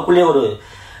பண்ணுவாருங்கிறது அவருக்குள்ளேயே ஒரு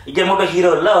இங்கே மட்டும் ஹீரோ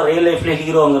இல்லை, அவர் ரியல் லைஃப்லேயே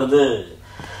ஹீரோங்கிறது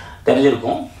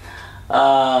தெரிஞ்சிருக்கும்.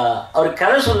 அவர்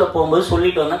கதை சொல்ல போகும்போது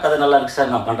சொல்லிட்டு வந்தால் கதை நல்லா இருக்கு சார்,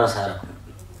 நான் பண்ணுறேன் சார்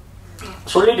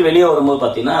சொல்லிட்டு வெளியே வரும்போது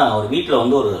பார்த்தீங்கன்னா அவர் வீட்டில்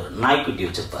வந்து ஒரு நாய்க்குட்டி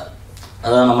வச்சுருப்பார்.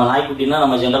 அதாவது நம்ம நாய்க்குட்டின்னா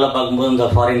நம்ம ஜென்ரலாக பார்க்கும்போது இந்த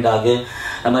ஃபாரின் டாகு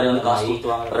அந்த மாதிரி வந்து காசு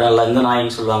கொடுத்துவாங்க, இந்த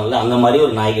நாயின்னு சொல்லுவாங்கல்ல, அந்த மாதிரி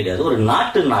ஒரு நாய் கிடையாது. ஒரு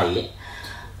நாட்டு நாய்,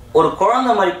 ஒரு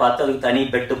குழந்தை மாதிரி பார்த்து அதுக்கு தனி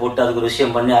பெட்டு போட்டு அதுக்கு ஒரு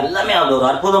விஷயம் பண்ணி எல்லாமே அது ஒரு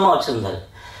அற்புதமாக வச்சுருந்தார்.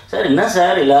 சார் என்ன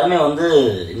சார் எல்லாருமே வந்து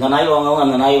இந்த நாய் வாங்குவாங்க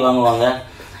அந்த நாய் வாங்குவாங்க,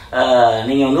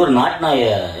 நீங்கள் வந்து ஒரு நாட்டு நாயை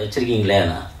வச்சுருக்கீங்களே.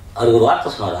 அதுக்கு ஒரு வார்த்தை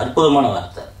சொன்னார், அற்புதமான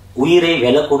வார்த்தை, உயிரை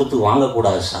விலை கொடுத்து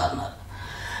வாங்கக்கூடாது சார்னார்.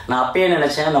 நான் அப்பயே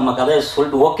நினச்சேன் நம்ம கதையை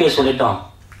சொல்லிட்டு ஓகே சொல்லிட்டோம்,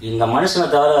 இந்த மனுஷனை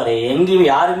தவிர வேறு எங்கேயும்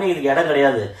யாருமே இதுக்கு இடம்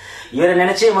கிடையாது, இவரை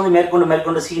நினச்சே வந்து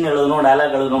மேற்கொண்டு சீன் எழுதணும்,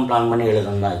 டைலாக் எழுதணும், பிளான் பண்ணி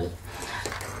எழுதணும் தான் அது.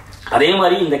 அதே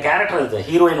மாதிரி இந்த கேரக்டர்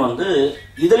ஹீரோயின் வந்து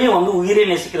இதுலேயும் வந்து உயிரை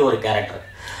நேசிக்கிற ஒரு கேரக்டர்.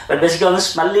 பட் பேசிக்காக வந்து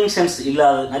ஸ்மெல்லிங் சென்ஸ்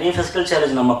இல்லாத நிறைய ஃபிசிக்கல்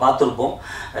சேலஞ்ச் நம்ம பார்த்துருப்போம்,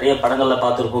 நிறைய படங்களில்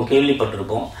பார்த்துருப்போம்,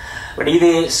 கேள்விப்பட்டிருப்போம். பட் இது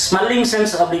ஸ்மெல்லிங்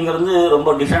சென்ஸ் அப்படிங்கிறது ரொம்ப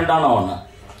டிஃப்ரெண்ட்டான ஒன்று.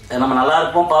 நம்ம நல்லா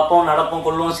இருப்போம், பார்ப்போம், நடப்போம்,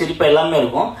 கொள்ளுவோம், சிரிப்போம், எல்லாமே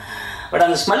இருக்கும். பட்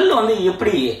அந்த ஸ்மெல் வந்து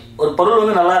எப்படி ஒரு பொருள்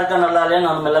வந்து நல்லா இருக்கா நல்லா இல்லையா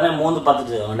நம்ம எல்லாமே மோந்து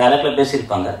பார்த்துட்டு டைலாக்ல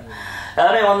பேசியிருப்பாங்க.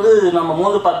 எல்லாமே வந்து நம்ம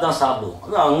மோந்து பார்த்து தான் சாப்பிடுவோம்,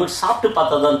 அது அவங்களுக்கு சாப்பிட்டு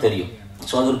பார்த்தா தான் தெரியும்.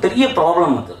 ஸோ அது ஒரு பெரிய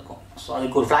ப்ராப்ளம் அது இருக்கும். ஸோ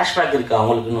அதுக்கு ஒரு ஃப்ளாஷ்பேக் இருக்குது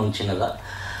அவங்களுக்குன்னு ஒன்று சின்னதாக.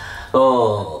 ஸோ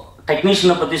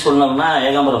டெக்னீஷியனை பற்றி சொல்லணும்னா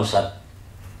ஏகாம்பரம் சார்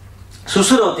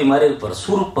சுசுரவத்தி மாதிரி இருப்பார்,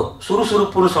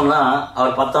 சுறுசுறுப்புன்னு சொன்னால்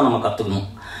அவர் பார்த்தா நம்ம கற்றுக்கணும்.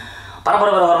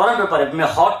 பரபரன்னு இருப்பார், எப்பவுமே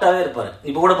ஹாட்டாகவே இருப்பார்.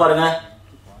 இப்போ கூட பாருங்க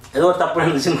ஏதோ ஒரு தப்பு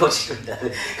இருந்துச்சுன்னு கோச்சிட்டு விட்டாரு.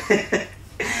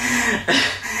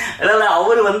 அதனால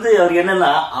அவர் வந்து அவருக்கு என்னன்னா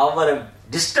அவரை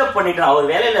டிஸ்டர்ப் பண்ணிட்டு அவர்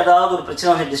வேலையில் ஏதாவது ஒரு பிரச்சனை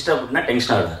வந்து டிஸ்டர்ப் பண்ணினா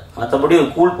டென்ஷன் ஆகிடார். மற்றபடி ஒரு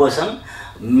கூல் பர்சன்,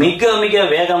 மிக மிக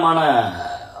வேகமான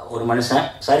ஒரு மனுஷன்.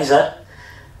 சாரி சார்,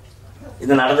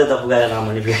 இது நடந்த தப்புக்காக நான்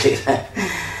மன்னிப்பு கேட்டுக்கிறேன்.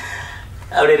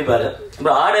 அப்படி இருப்பார்.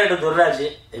 இப்போ ஆர்டர் துர்ராஜ்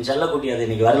என் செல்லக்குட்டி அது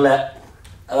இன்னைக்கு வரல.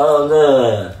 அதாவது வந்து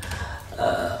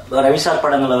ரவிசார்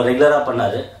படங்களை ரெகுலராக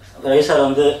பண்ணார். ரவிசார்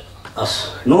வந்து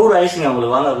 100 ஐஸுங்க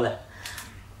அவங்களுக்கு வாங்க வரல,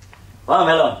 வாங்க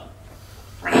மேலே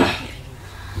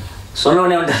சொன்ன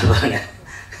உடனே வந்துட்டு பாருங்க.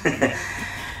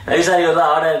 ரவிசார் இவர்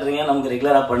தான் ஆர்டர்றீங்க நமக்கு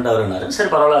ரெகுலராக பண்ணிட்டு வருனாரு.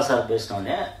 சரி பரவாயில்ல சார்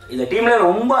பேசினோடனே இந்த டீம்ல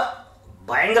ரொம்ப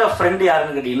பயங்கர ஃப்ரெண்டு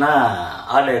யாருன்னு கேட்டிங்கன்னா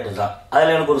ஆர்டர் தான்.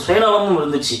 அதில் எனக்கு ஒரு சுயநலமும்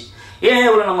இருந்துச்சு. ஏன்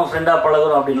இவ்வளோ நம்ம ஃப்ரெண்டாக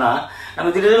பழகிறோம் அப்படின்னா, நம்ம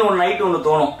திடீர்னு ஒரு நைட்டு ஒன்று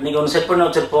தோணும், இன்றைக்கி ஒன்று செட் பண்ணி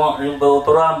வச்சுருப்போம், இப்போ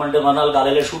ப்ரோக்ராம் பண்ணிட்டு மறுநாள்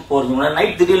காலையில் ஷூட் போகிறதுக்கு முன்னாடி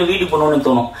நைட் திடீர்னு வீட்டுக்கு போகணுன்னு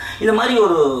தோணும். இந்த மாதிரி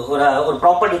ஒரு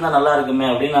ப்ராப்பர்ட்டி தான் நல்லா இருக்குமே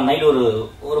அப்படின்னு நான் நைட்டு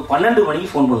ஒரு 12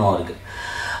 மணிக்கு ஃபோன் பண்ணுவோம் அவருக்கு.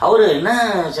 அவர் என்ன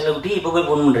செல்லக்குட்டி இப்போ போய்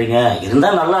ஃபோன் பண்ணுறீங்க,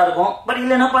 இருந்தால் நல்லா இருக்கும், பட்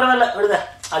இல்லைன்னா பரவாயில்ல விடுங்க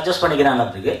அட்ஜஸ்ட்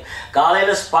பண்ணிக்கிறான்னு.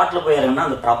 காலையில் ஸ்பாட்டில் போய் இறங்கினா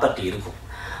அந்த ப்ராப்பர்ட்டி இருக்கும்.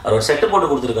 அவர் ஒரு செட்டு போட்டு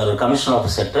கொடுத்துருக்காரு, ஒரு கமிஷனர்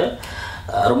ஆஃபீஸ் செட்டு,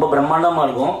 ரொம்ப பிரம்மாண்டமாக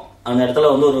இருக்கும். அந்த இடத்துல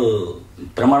வந்து ஒரு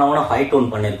பிரமாண்டமான ஃபைட்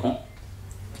ஒன்று பண்ணியிருக்கோம்.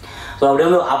 ஸோ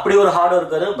அப்படி ஒரு ஹார்ட்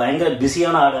ஒர்க்கர், பயங்கர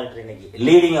பிஸியான ஆர்டர், இன்னைக்கு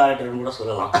லீடிங் ஆர்டர்னு கூட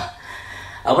சொல்லலாம்.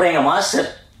 அப்புறம் எங்கள் மாஸ்டர்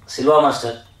சில்வா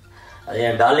மாஸ்டர், அது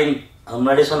என் டார்லிங்.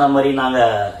 முன்னாடி சொன்ன மாதிரி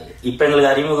நாங்கள் இப்போ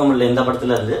எங்களுக்கு அறிமுகம் இல்லை இந்த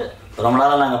படத்துல இருந்து, ரொம்ப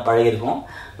நாளாக நாங்கள் பழகிருக்கோம்.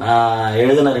 நான்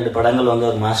எழுதின 2 படங்கள் வந்து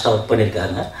ஒரு மாஸ்டர் ஒர்க்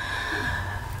பண்ணியிருக்காங்க.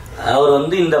 அவர்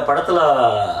வந்து இந்த படத்தில்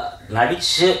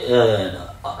நடித்து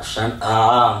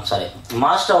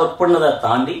மாஸ்டர் ஒர்க் பண்ணதை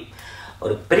தாண்டி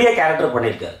ஒரு பெரிய கேரக்டர்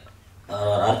பண்ணியிருக்காரு,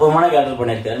 அற்புதமான கேரக்டர்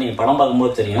பண்ணியிருக்காரு. நீங்கள் படம்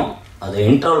பார்க்கும்போது தெரியும். அது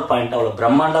இன்டர்வல் பாயிண்ட் அவ்வளோ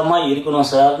பிரம்மாண்டமாக இருக்கணும்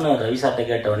சார்னு ரவி சார்ட்ட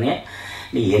கேட்டவுடனே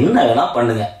நீ என்ன வேணால்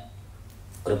பண்ணுங்க.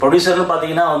 ஒரு ப்ரொடியூசர்னு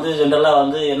பார்த்தீங்கன்னா வந்து ஜென்ரலாக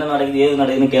வந்து என்ன நடக்குது ஏது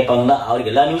நடக்குதுன்னு கேட்பாங்களா,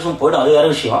 அவருக்கு எல்லா நியூஸும் போய்டும், அது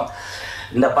வேறு விஷயம்.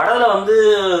 இந்த படத்தில் வந்து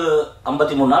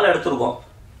 53 நாள் எடுத்திருக்கோம்.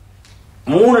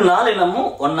 3 நாள் என்னமோ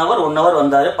 1 hour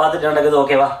வந்தார், பார்த்துட்டு நடக்குது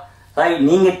ஓகேவா சாய்,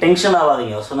 நீங்கள் டென்ஷன்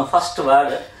ஆகாதீங்க. சொன்ன ஃபர்ஸ்ட்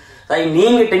வேர்டு சாய்,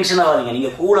 நீங்கள் டென்ஷன் ஆகாதீங்க,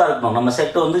 நீங்கள் கூலாக இருக்கணும், நம்ம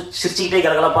செட்டு வந்து சிரிச்சுக்கிட்டே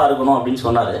கலகலப்பாக இருக்கணும் அப்படின்னு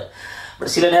சொன்னார்.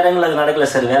 பட் சில நேரங்கள் அது நடக்கல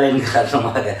சார், வேலைன்னு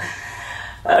காரணமாக.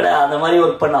 அந்த மாதிரி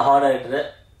ஒர்க் பண்ண ஹார்ட் ஆகிட்டு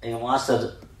எங்கள் மாஸ்டர்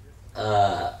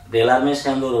இப்படி எல்லாருமே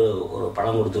சேர்ந்து ஒரு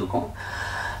படம் கொடுத்துருக்கோம்.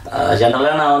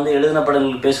 ஜென்ரலாக நான் வந்து எழுதின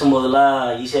படங்களுக்கு பேசும்போதெல்லாம்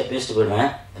ஈஸியாக பேசிட்டு போயிடுவேன்.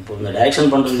 இப்போ இந்த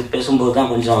டைரக்ஷன் பண்ணுறதுக்கு பேசும்போது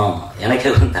தான் கொஞ்சம் எனக்கு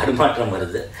தடுமாற்றம்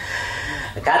வருது.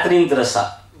 Tresa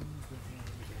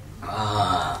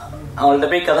அவங்கள்ட்ட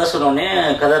போய் கதை சொன்னோடனே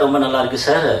கதை ரொம்ப நல்லா இருக்கு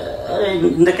சார்,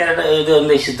 இந்த கேரக்டர் இது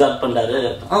வந்து சித்தார்த் பண்ணுறாரு.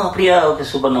 அப்படியா, ஓகே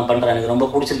சூப்பர், நான் பண்ணுறேன், எனக்கு ரொம்ப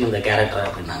பிடிச்சிருக்கு இந்த கேரக்டர்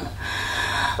அப்படின்னாங்க.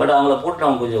 பட் அவங்கள போட்டு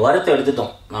அவங்க கொஞ்சம் வருத்தம்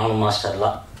எடுத்துட்டோம் நானும்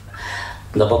மாஸ்டர்லாம்.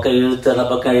 இந்த பக்கம் இழுத்து அந்த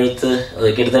பக்கம் இழுத்து அது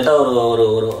கிட்டத்தட்ட ஒரு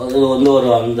அது வந்து ஒரு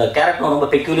அந்த கேரக்டர் ரொம்ப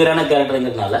பெக்யூலியரான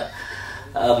கேரக்டருங்கிறதுனால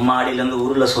மாடியிலேருந்து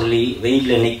உருளை சொல்லி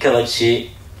வெயிலில் நிற்க வச்சு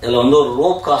இதில் வந்து ஒரு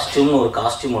ரோப் காஸ்டியூம்னு ஒரு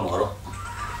காஸ்டியூம் ஒன்று வரும்.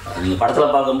 நீங்கள்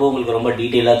படத்தில் பார்க்கும்போது உங்களுக்கு ரொம்ப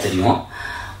டீட்டெயிலாக தெரியும்.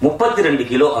 32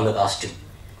 கிலோ அந்த காஸ்டியூம்.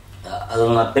 அது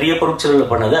நான் பெரிய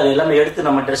பொருட்செலவில் பண்ணது. அது எல்லாமே எடுத்து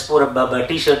நம்ம ட்ரெஸ் போகிற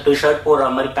டிஷர்ட்டு ஷர்ட் போடுற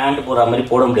மாதிரி பேண்ட் போடுற மாதிரி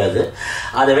போட முடியாது.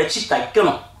 அதை வச்சு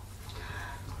தைக்கணும்.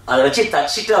 அதை வச்சு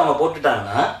தைச்சிட்டு அவங்க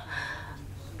போட்டுட்டாங்கன்னா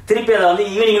திருப்பி அதை வந்து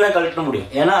ஈவினிங் தான் கழட்ட முடியும்.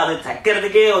 ஏன்னா அது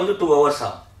தைக்கிறதுக்கே வந்து 2 hours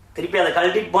ஆகும். திருப்பி அதை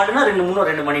கழட்டிட்டு போட்டோன்னா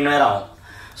 2 மணி நேரம் ஆகும்.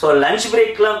 ஸோ லஞ்ச்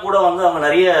பிரேக்லாம் கூட வந்து அவங்க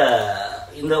நிறைய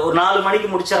இந்த ஒரு 4 மணிக்கு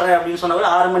முடிச்சிடறேன் அப்படின்னு சொன்னாங்க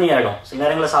 6 மணி ஆகிடும். சில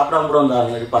நேரங்களில் சாப்பிடாம கூட வந்து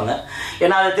அவங்க இருப்பாங்க.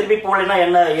 ஏன்னா அதை திருப்பி போடலைன்னா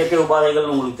என்ன இயற்கை உபாதைகள்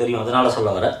உங்களுக்கு தெரியும், அதனால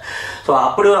சொல்ல வர. ஸோ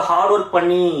அப்படி ஒரு ஹார்ட் ஒர்க்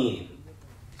பண்ணி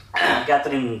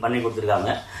கேத்ரின் பண்ணி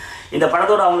கொடுத்துருக்காங்க. இந்த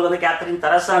படத்தோட அவங்களுக்கு வந்து கேத்ரின்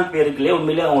தெரசான்னு பேருக்குள்ளே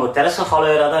உண்மையிலே அவங்க தெரசா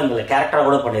ஃபாலோவராக தான் இந்த கேரக்டராக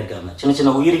கூட பண்ணியிருக்காங்க. சின்ன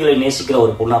சின்ன உயிர்களை நேசிக்கிற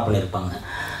ஒரு பொண்ணாக பண்ணியிருப்பாங்க.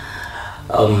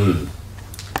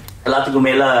 எல்லாத்துக்கும்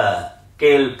மேலே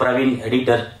KL பிரவீன்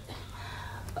எடிட்டர்.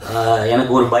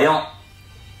 எனக்கு ஒரு பயம்,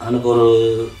 எனக்கு ஒரு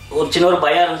சின்ன ஒரு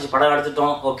பயம் இருந்துச்சு. படம்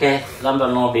எடுத்துட்டோம், ஓகே எல்லாம்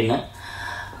பண்ணோம் அப்படின்னு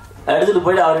எடுத்துகிட்டு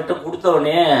போயிட்டு அவர்கிட்ட கொடுத்த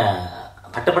உடனே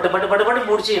பட்டு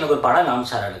முடிச்சு எனக்கு ஒரு படம்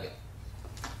காமிச்சார் எனக்கு.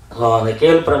 ஸோ அந்த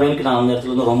KL பிரவீனுக்கு நான் அந்த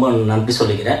இடத்துல வந்து ரொம்ப நன்றி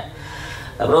சொல்லிக்கிறேன்.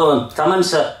 அப்புறம் தமன்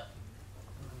சார்,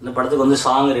 இந்த படத்துக்கு வந்து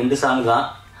 2 சாங் தான்.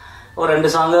 ஒரு 2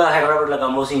 சாங்கு ஹைதராபாத்தில்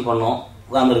கம்போசிங் பண்ணோம்.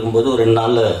 உட்காந்துருக்கும்போது ஒரு 2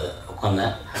 நாள்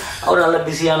உட்காந்தேன். அவர் நல்ல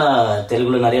பிஸியான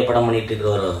தெலுங்குல நிறைய படம் பண்ணிட்டு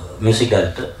இருக்கிற ஒரு மியூசிக்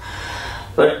டைரக்டர்.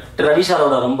 பட் ரவி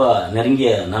சாரோட ரொம்ப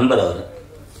நெருங்கிய நண்பர் அவர்.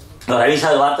 ரவி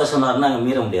சார் வார்த்தை சொன்னார்னா அங்கே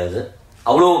மீற முடியாது.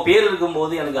 அவ்வளோ பேர்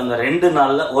இருக்கும்போது எனக்கு அந்த 2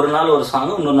 நாளில் ஒரு நாள் ஒரு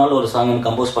சாங்கு, இன்னொரு நாள் ஒரு சாங் எனக்கு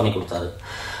கம்போஸ் பண்ணி கொடுத்தாரு.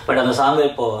 பட் அந்த சாங்கை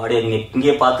இப்போது அப்படியே நீங்கள்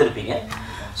இங்கேயே பார்த்துருப்பீங்க.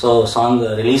 ஸோ சாங்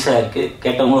ரிலீஸ் ஆகிருக்கு,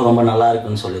 கேட்டவங்களும் ரொம்ப நல்லா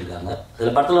இருக்குன்னு சொல்லியிருக்காங்க.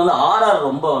 இதில் படத்தில் வந்து RR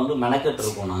ரொம்ப வந்து மெனக்கெட்டு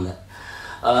இருக்கோம் நாங்கள்.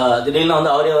 திடீர்னு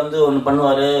வந்து அவரே வந்து ஒன்று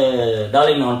பண்ணுவார்,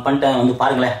 டார்லிங் நான் பண்ணிட்டேன் வந்து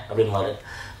பாருங்களேன் அப்படின்வார்.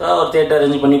 ஒரு தியேட்டர்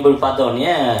அரேஞ்ச் பண்ணி போய் பார்த்த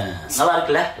உடனே நல்லா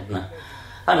இருக்குல்ல அப்படின்னா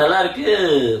நல்லா இருக்கு,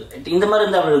 இந்த மாதிரி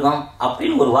இருந்தால் அப்படி இருக்கும்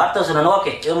அப்படின்னு ஒரு வார்த்தை சொன்னோன்னா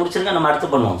ஓகே இதை முடிச்சிருக்கேன் நம்ம அடுத்து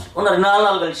பண்ணுவோம். ஒன்று 2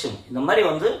 நாள் கழிச்சு இந்த மாதிரி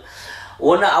வந்து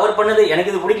ஒன்று அவர் பண்ணது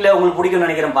எனக்கு இது பிடிக்கல, உங்களுக்கு பிடிக்கும்னு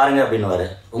நினைக்கிறேன் பாருங்க அப்படின்னுவாரு.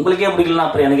 உங்களுக்கே பிடிக்கலன்னா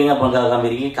அப்புறம் எனக்கு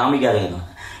எங்கே காமிக்காதீங்க.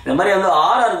 இந்த மாதிரி வந்து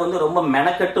RRக்கு வந்து ரொம்ப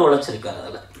மெனக்கெட்டு உழைச்சிருக்காரு.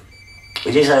 அதில்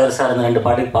விஜய் சாகர் சார் அந்த 2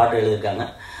 பாட்டு எழுதியிருக்காங்க.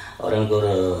 அவர் எனக்கு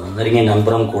ஒரு நெருங்கிய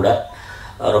நண்பரும் கூட.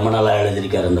 ரொம்ப நல்லா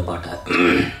எழுதியிருக்காரு அந்த பாட்டை.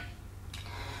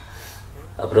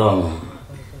 அப்புறம்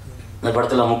இந்த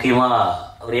படத்தில் முக்கியமாக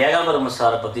அவர் ஏகாம்பரம்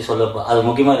சாரை பற்றி அது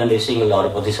முக்கியமாக 2 விஷயங்கள் அவரை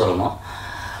பற்றி சொல்லணும்.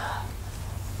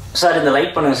 சார் இந்த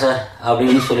லைட் பண்ணுங்க சார்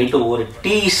அப்படின்னு சொல்லிட்டு ஒரு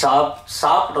டீ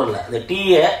சாப்பிட்றல அந்த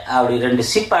டீயை அப்படி 2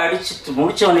 சிப் அடிச்சுட்டு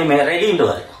முடிச்ச உடனே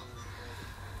ரெடின்டுவார்.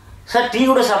 சார் டீ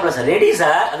கூட சாப்பிடல சார், ரெடி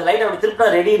சார், அது லைட் அப்படி திருப்பிட்டா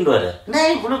ரெடின்டுவார். என்ன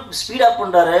இவ்வளோ ஸ்பீடாக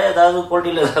பண்ணுறாரு, ஏதாவது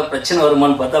குவாலிட்டியில் ஏதாவது பிரச்சனை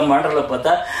வருமானு பார்த்தா மாண்டரில்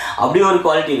பார்த்தா அப்படி ஒரு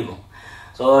குவாலிட்டி இருக்கும்.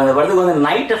 ஸோ இந்த படத்துக்கு வந்து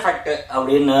நைட் எஃபெக்ட்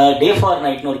அப்படின்னு டே ஃபார்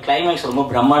நைட்னு ஒரு கிளைமேக்ஸ் ரொம்ப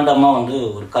பிரம்மாண்டமாக வந்து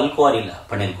ஒரு கல்குவாரியில்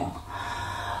பண்ணியிருக்கோம்.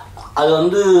 அது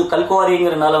வந்து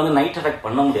கல்குவாரிங்கிறனால வந்து நைட் எஃபெக்ட்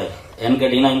பண்ண முடியாது. ஏன்னு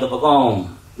கேட்டிங்கன்னா இந்த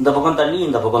பக்கம் தண்ணி,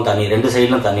 இந்த பக்கம் தண்ணி, 2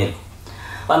 சைட்லாம் தண்ணி இருக்கும்.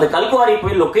 அந்த கல்குவாரி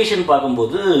போய் லொக்கேஷன்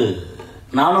பார்க்கும்போது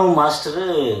நானும் மாஸ்டரு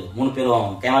 3 பேரும்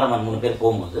கேமராமேன் 3 பேர்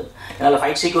போகும்போது என்னால்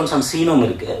ஃபைட் சீக்வன்ஸ் அண்ட் சீனும்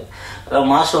இருக்குது.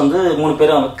 மாஸ்டர் வந்து 3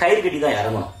 பேரும் கயிறு கட்டி தான்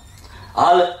இறங்கணும்.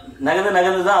 ஆள்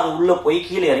நகர்ந்து தான் அது உள்ளே போய்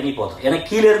கீழே இறங்கி பார்த்தோம். ஏன்னா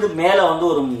கீழே இருந்து மேலே வந்து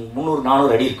ஒரு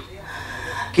 300-400 அடி இருக்கும்.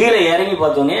 கீழே இறங்கி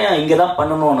பார்த்தோன்னே இங்கே தான்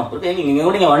பண்ணணும். பிறகு இங்கே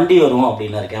கூட இங்கே வண்டி வரும்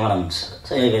அப்படின்னாரு கேமராமேன் சார்.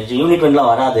 சரி யூனிட்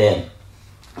வண்டிலாம் வராது,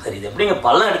 சரி இது எப்படி இங்கே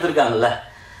பள்ளம் எடுத்திருக்காங்கல்ல,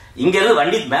 இங்கேருந்து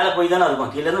வண்டி மேலே போய் தானே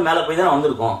இருக்கும், கீழேருந்து மேலே போய் தானே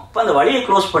வந்திருக்கோம். இப்போ அந்த வழியை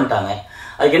க்ளோஸ் பண்ணிட்டாங்க,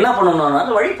 அதுக்கு என்ன பண்ணணும்னா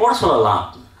அந்த வழி போட சொல்லலாம்.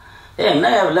 என்ன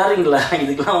விளையாடுறீங்களா,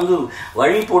 இதுக்கெல்லாம் வந்து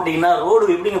வழி போட்டிங்கன்னா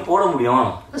ரோடு எப்படிங்க போட முடியும்.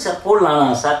 சார் போடலாம்,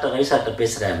 நான் சார்ட்ட ரை சார்ட்ட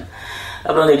பேசுகிறேன்.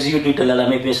 அப்புறம் அந்த எக்ஸிக்யூட்டிவ்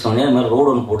எல்லாமே பேசினோடனே இந்த மாதிரி ரோடு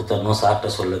ஒன்று போட்டு தரணும் சார்ட்ட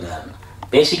சொல்லுங்க.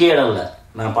 பேசிக்கே இடம் இல்லை.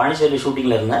 நான் பாண்டிச்சேரி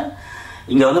ஷூட்டிங்கில் இருந்தேன்.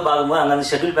 இங்கே வந்து பார்க்கும்போது அங்கே அந்த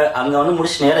ஷெட்யூல் அங்கே வந்து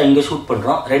முடிச்சு நேராக இங்கே ஷூட்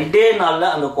பண்ணுறோம். 2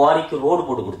 நாளில் அந்த குவாரிக்கு ரோடு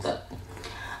போட்டு கொடுத்தாரு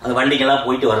அந்த வண்டிக்கெல்லாம்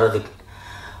போயிட்டு வர்றதுக்கு.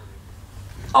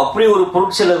 அப்படி ஒரு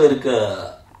பொருட்செலவு இருக்கு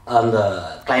அந்த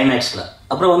கிளைமேக்ஸில்.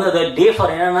 அப்புறம் வந்து அதை டே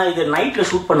ஃபார் என்னன்னா இது நைட்டில்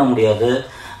ஷூட் பண்ண முடியாது,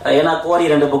 ஏன்னா குவாரி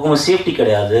 2 பக்கமும் சேஃப்டி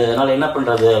கிடையாது. அதனால் என்ன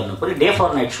பண்ணுறது அப்படின்னு போய் டே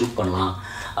ஃபார் நைட் ஷூட் பண்ணலாம்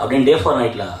அப்படின்னு டே ஃபார்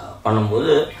நைட்டில்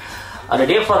பண்ணும்போது அந்த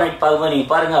டே ஃபார் நைட் பார்க்கும்போது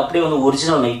நீங்கள் பாருங்கள் அப்படியே வந்து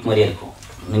ஒரிஜினல் நைட் மாதிரியே இருக்கும்.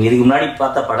 நீங்கள் இதுக்கு முன்னாடி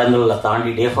பார்த்த படங்களில்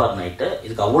தாண்டி டே ஃபார் நைட்டு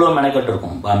இதுக்கு அவ்வளோ மெனக்கெட்டு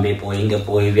இருக்கும். பாம்பே போய் இங்கே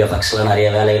போய் விஎஃப்எக்ஸ்லாம் நிறைய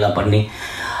வேலையெல்லாம் பண்ணி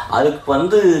அதுக்கு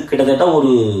வந்து கிட்டத்தட்ட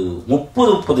ஒரு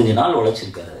 30-35 நாள்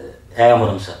உழைச்சிருக்காரு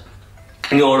ஏகாம்பரம் சார்.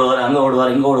 இங்கே ஓடுவார், அங்கே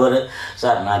ஓடுவார், இங்கே ஓடுவார்.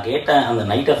 சார் நான் கேட்டேன் அந்த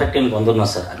நைட் எஃபெக்ட் எனக்கு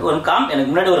வந்துடணும் சார். அது ஒரு எனக்கு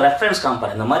முன்னாடி ஒரு ரெஃபரன்ஸ்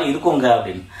காமிப்பார், இந்த மாதிரி இருக்குங்க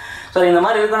அப்படின்னு. சார் இந்த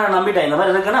மாதிரி இருக்குன்னு நான் நம்பிட்டேன், இந்த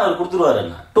மாதிரி இருக்குன்னா அவர் கொடுத்துருவாரு.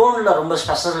 டோனில்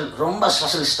ரொம்ப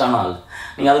ஸ்பெஷலிஸ்டான ஆள்.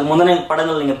 நீங்கள் அதுக்கு முந்தின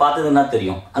படங்கள் நீங்கள் பார்த்ததுன்னா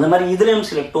தெரியும். அந்த மாதிரி இதுலேயும்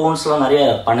சில டோன்ஸ்லாம் நிறைய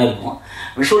பண்ணியிருக்கோம்.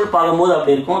 விஷுவல் பார்க்கும்போது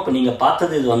அப்படி இருக்கும். இப்போ நீங்கள்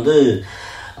பார்த்தது இது வந்து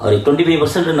அவர்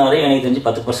 25%னாலே எனக்கு தெரிஞ்சு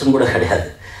 10% கூட கிடையாது.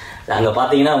 அங்கே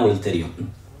பார்த்தீங்கன்னா உங்களுக்கு தெரியும்.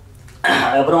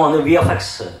 அதுக்கப்புறம் வந்து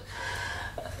விஎஃப்எக்ஸ்,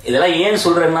 இதெல்லாம் ஏன்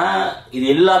சொல்கிறேன்னா இது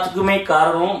எல்லாத்துக்குமே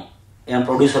காரணம் என்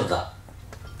ப்ரொடியூசர் தான்.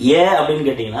 ஏன் அப்படின்னு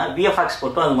கேட்டிங்கன்னா விஎஃப்எக்ஸ்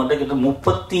போட்டு அது மட்டும் கிட்ட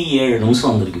 37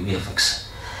 நிமிஷம் வந்திருக்கு விஎஃப்எக்ஸ்.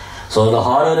 ஸோ அதில்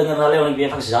ஹாரருங்கிறதுனால எனக்கு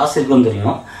விஎஃப்எக்ஸ் ஜாஸ்தி இருக்குன்னு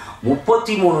தெரியும்.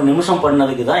 33 நிமிஷம்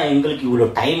பண்ணதுக்கு தான் எங்களுக்கு இவ்வளோ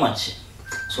டைம் ஆச்சு.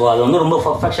 ஸோ அது வந்து ரொம்ப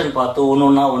பர்ஃபெக்ஷன் பார்த்து ஒன்று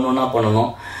ஒன்றா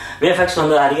பண்ணணும். விஎஃப்எக்ஸ்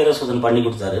வந்து ஹரிஹர சுதன் பண்ணி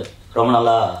கொடுத்தாரு, ரொம்ப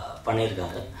நல்லா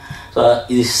பண்ணியிருக்காரு. ஸோ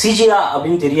இது சிஜியா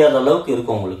அப்படின்னு தெரியாத அளவுக்கு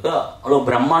இருக்கும், உங்களுக்கு அவ்வளோ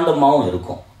பிரம்மாண்டமாகவும்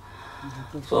இருக்கும்.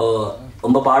 ஸோ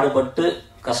ரொம்ப பாடுபட்டு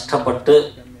கஷ்டப்பட்டு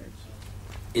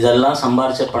இதெல்லாம்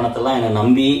சம்பாரித்த பணத்தெல்லாம் என்னை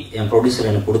நம்பி என் ப்ரொடியூசர்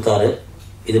எனக்கு கொடுத்தாரு.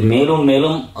 இது மேலும்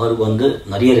மேலும் அவருக்கு வந்து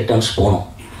நிறைய ரிட்டர்ன்ஸ் போகணும்.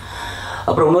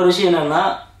 அப்புறம் இன்னொரு விஷயம் என்னென்னா,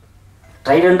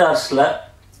 ட்ரைடன்ட் ஆர்ட்ஸில்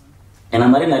என்ன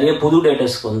மாதிரி நிறைய புது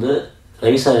டேரக்டர்ஸ்க்கு வந்து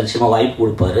ரவி சார் நிச்சயமாக வாய்ப்பு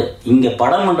கொடுப்பாரு. இங்கே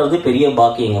படம் பண்ணுறது பெரிய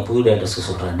பாக்கியம். எங்கள் புது டேரக்டர்ஸ்க்கு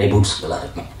சொல்கிறேன், டெபியூட்ஸ்க்கு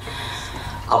எல்லாருக்குமே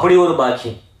அப்படி ஒரு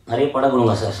பாக்கியம். நிறைய படம்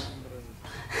கொடுங்க சார்.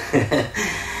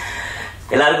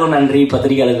 எல்லாருக்கும் நன்றி,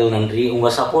 பத்திரிகையாளர்கள் நன்றி.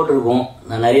 உங்கள் சப்போர்ட் இருக்கும்.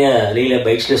 நான் நிறைய வெளியில்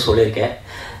பைக்ஸ்லேயே சொல்லியிருக்கேன்,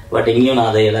 பட் இங்கேயும் நான்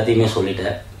அதை எல்லாத்தையுமே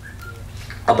சொல்லிட்டேன்.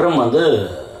 அப்புறம் வந்து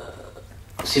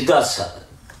சித்தார்த் சார்,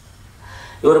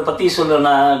 இவரை பற்றி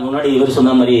சொல்லணும்னா முன்னாடி இவர்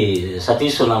சொன்ன மாதிரி,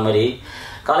 சதீஷ் சொன்ன மாதிரி,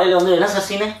 காலையில் வந்து என்ன சார்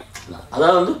சீனு,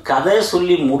 அதாவது வந்து கதையை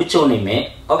சொல்லி முடித்தோடனே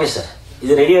ஓகே சார்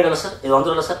இது ரெடி ஆகிடல சார், இது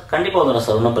வந்துடல சார், கண்டிப்பாக வந்துடும்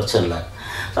சார், ஒன்றும் பிரச்சனை இல்லை.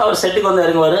 ஸோ அவர் செட்டுக்கு வந்து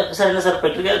இறங்குவார். சார் என்ன சார்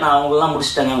பெற்றிருக்கேன், நான் அவங்களாம்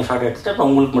முடிச்சுட்டாங்க, அவங்க ஷார்ட் எடுத்துட்டு இப்போ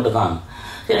உங்களுக்கு மட்டும் தான்.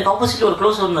 எனக்கு ஆப்போசிட்டில் ஒரு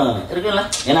க்ளோஸ் ஒன்று இருக்குல்ல,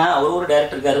 ஏன்னா அவர் ஒரு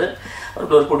டேரக்டர் இருக்காரு,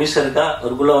 அவருக்கு ஒரு ப்ரொடியூசர் இருக்கா,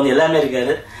 அவருக்குள்ளே வந்து எல்லாமே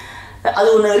இருக்காரு. அது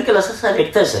ஒன்று இருக்குல்ல சார், சார்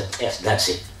எடுத்தார் சார், எஸ் தட்ஸ்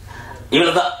இட்,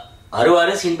 இவ்வளோ தான்.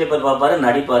 வருவார், சீன் பேப்பர் பார்ப்பார்,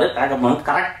 நடிப்பார், பேக்கப் பண்ண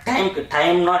கரெக்ட் டைமுக்கு,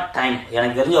 டைம் நாட் டைம்.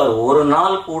 எனக்கு தெரிஞ்சு அவர் ஒரு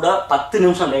நாள் கூட 10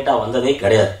 நிமிஷம் லேட்டாக வந்ததே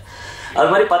கிடையாது. அது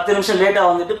மாதிரி 10 நிமிஷம்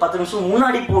லேட்டாக வந்துட்டு 10 நிமிஷம்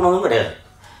முன்னாடி போனதும் கிடையாது.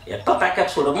 எப்போ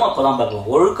பேக்கப் சொல்கிறோமோ அப்போ தான் பார்க்கலாம்.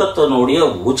 ஒழுக்கத்தினுடைய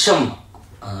உச்சம்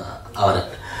அவர்.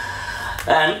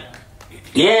 அண்ட்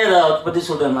ஏன் இதை அவரை பற்றி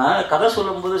சொல்கிறேன்னா, கதை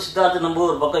சொல்லும்போது சித்தார்த்து நம்ம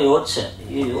ஒரு பக்கம் யோசிச்சேன்,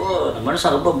 ஐயோ இந்த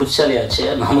மனுஷன் ரொம்ப புத்திசாலியாச்சு,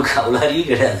 நமக்கு அவ்வளோ அறிவு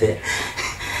கிடையாது,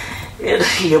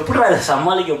 எப்படி அதை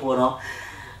சமாளிக்க போகிறோம்.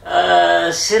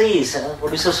 சரி சார்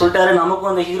ப்ரொடியூசர் சொல்லிட்டாரு, நமக்கும்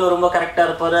அந்த ஹீரோ ரொம்ப கரெக்டாக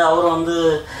இருப்பார், அவரும் வந்து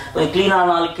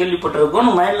க்ளீனான ஆள்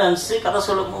கேள்விப்பட்டிருக்கோன்னு மைண்டில் இருந்துச்சு. கதை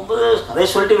சொல்லும் போது கதையை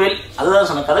சொல்லிட்டு அதுதான்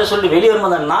சொன்னேன், கதையை சொல்லிட்டு வெளியே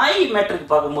வரும்போது அந்த நாய் மேட்ருக்கு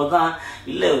பார்க்கும்போது தான்,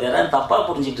 இல்லை இவர் யாராவது தப்பாக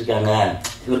புரிஞ்சிட்டு இருக்காங்க,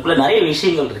 இவருக்குள்ள நிறைய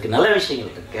விஷயங்கள் இருக்குது, நல்ல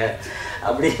விஷயங்கள் இருக்கு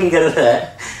அப்படிங்கிறத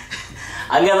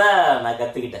அங்கே தான் நான்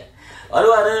கற்றுக்கிட்டேன்.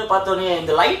 வருவார், பார்த்தோன்னே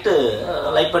இந்த லைட்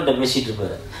பண்ணிட்டு பேசிகிட்டு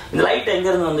இருப்பார். இந்த லைட்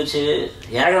எங்கேருந்து வந்துச்சு,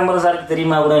 ஏகாம்பரம் சாருக்கு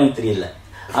தெரியுமா கூட எனக்கு தெரியல.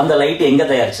 அந்த லைட்டு எங்கே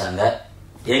தயாரித்தாங்க,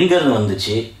 எங்கேருந்து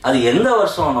வந்துச்சு, அது எந்த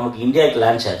வருஷம் நமக்கு இந்தியாவுக்கு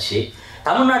லான்ச் ஆச்சு,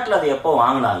 தமிழ்நாட்டில் அது எப்போ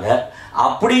வாங்கினாங்க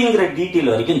அப்படிங்கிற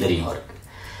டீட்டெயில் வரைக்கும் தெரியும் அவருக்கு.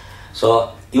 ஸோ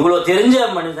இவ்வளோ தெரிஞ்ச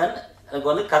மனிதன்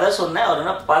அதுக்கு வந்து கதை சொன்னேன். அவர்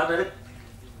என்ன பார்க்குறாரு,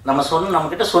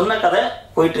 நம்மக்கிட்ட சொன்ன கதை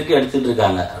போயிட்டுருக்கு, எடுத்துகிட்டு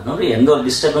இருக்காங்க அப்படின்னு எந்த ஒரு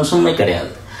டிஸ்டர்பன்ஸுமே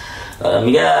கிடையாது.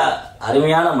 மிக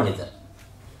அருமையான மனிதர்.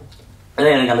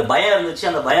 எனக்கு அந்த பயம் இருந்துச்சு,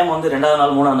 அந்த பயம் வந்து 2வது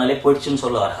நாள் 3வது நாளே போயிடுச்சுன்னு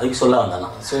சொல்லுவார், அதுக்கு சொல்ல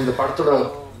வந்தாலும். ஸோ இந்த படத்தோட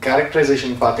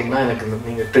கேரக்டரைசேஷன் பார்த்தீங்கன்னா, எனக்கு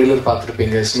நீங்கள் ட்ரெய்லர்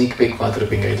பார்த்துருப்பீங்க, ஸ்னீக் பேக்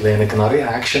பார்த்துருப்பீங்க. இதில் எனக்கு நிறைய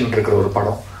ஆக்ஷன் இருக்கிற ஒரு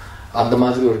படம், அந்த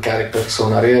மாதிரி ஒரு கேரக்டர். ஸோ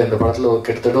நிறைய இந்த படத்தில்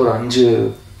கிட்டத்தட்ட ஒரு 5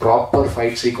 ப்ராப்பர்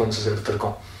ஃபைட் சீக்வன்சஸ்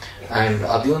எடுத்திருக்கோம். அண்ட்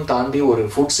அதையும் தாண்டி ஒரு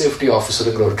ஃபுட் சேஃப்டி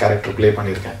ஆஃபீஸருங்கிற ஒரு கேரக்டர் ப்ளே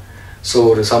பண்ணியிருக்கேன். ஸோ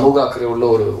ஒரு சமூக அக்கறை உள்ள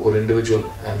ஒரு இண்டிவிஜுவல்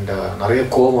அண்ட் நிறைய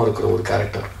கோபம் இருக்கிற ஒரு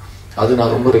கேரக்டர். அது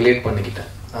நான் ரொம்ப ரிலேட் பண்ணிக்கிட்டேன்.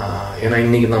 ஏன்னா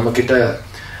இன்றைக்கி நம்மக்கிட்ட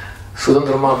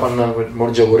சுதந்திரமாக பண்ண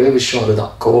முடிஞ்ச ஒரே விஷயம்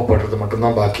அதுதான், கோவப்படுறது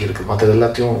மட்டும்தான் பாக்கி இருக்குது. மற்றது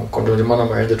எல்லாத்தையும் கொஞ்சம் கொஞ்சமாக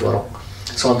நம்ம எழுந்துட்டு வரோம்.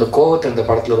 ஸோ அந்த கோவத்தை இந்த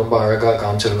படத்தில் ரொம்ப அழகாக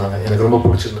காமிச்சிருந்தாங்க. எனக்கு ரொம்ப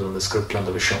பிடிச்சிருந்தது அந்த ஸ்கிரிப்டில்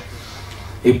அந்த விஷயம்.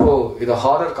 இப்போது இதை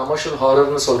ஹாரர், கமர்ஷியல்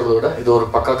ஹாரர்னு சொல்கிறத விட இது ஒரு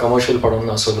பக்கா கமர்ஷியல்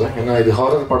படம்னு நான் சொல்லுவேன். ஏன்னா இது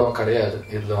ஹாரர் படம் கிடையாது.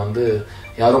 இதில் வந்து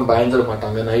யாரும் பயந்துட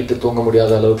மாட்டாங்க, நைட்டு தூங்க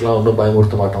முடியாத அளவுக்குலாம் ஒன்றும்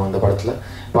பயமுறுத்த மாட்டோம் இந்த படத்தில்.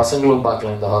 பசங்களும்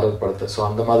பார்க்கலாம் இந்த ஹாரர் படத்தை. ஸோ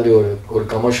அந்த மாதிரி ஒரு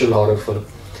கமர்ஷியல் ஹாரர் ஃபில்ம்.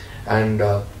 அண்ட்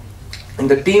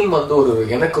இந்த டீம் வந்து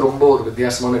எனக்கு ரொம்ப ஒரு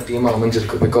வித்தியாசமான டீமாக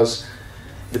அமைஞ்சிருக்கு. பிகாஸ்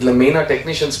இதில் மெயினாக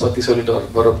டெக்னீஷியன்ஸ் பற்றி சொல்லிட்டு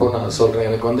வரப்போ நான் சொல்கிறேன்.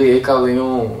 எனக்கு வந்து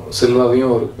ஏகாவையும்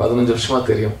சில்வாவையும் ஒரு 15 வருஷமாக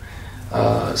தெரியும்.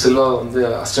 சில்வா வந்து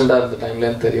அசிஸ்டண்டாக இருந்த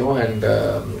டைம்லேருந்து தெரியும். அண்ட்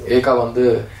ஏகா வந்து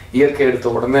இயற்கை எடுத்த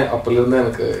உடனே அப்போலேருந்து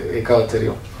எனக்கு ஏகாவை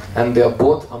தெரியும். And they are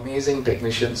both amazing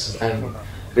technicians. And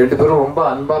 2 பேரும் ரொம்ப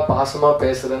அன்பா பாசமா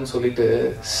பேசுறேன்னு சொல்லிட்டு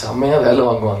செம்மையா வேலை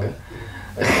வாங்குவாங்க.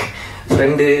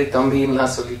 ஃப்ரெண்டு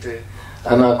தம்பின்லாம் சொல்லிட்டு.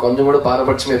 ஆனா கொஞ்சம் கூட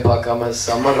பாரபட்சமே பார்க்காம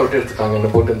செம்ம ரவுட் எடுத்துட்டாங்க என்ன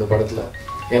போட்டு இந்த படத்துல.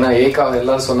 ஏன்னா ஏகா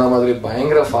எல்லாரும் சொன்ன மாதிரி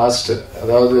பயங்கர ஃபாஸ்ட்.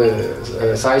 அதாவது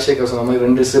சாய் சேகர் சொன்ன மாதிரி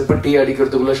 2 சிப்பு டீ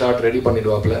அடிக்கிறதுக்குள்ள ஷார்ட் ரெடி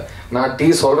பண்ணிடுவாப்ல. நான் டீ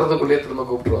சொல்றதுக்குள்ளேயே திரும்ப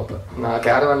கூப்பிட்டுருவாப்ல. நான்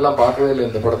கேரவன்லாம் பார்க்கவே இல்லை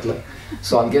இந்த படத்துல.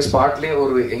 ஸோ அங்கேயே ஸ்பாட்லேயே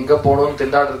ஒரு எங்க போகணும்னு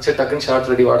திண்டாடுறச்சு டக்குன்னு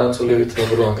ஷார்ட் ரெடி வாடான்னு சொல்லி எடுத்துட்டு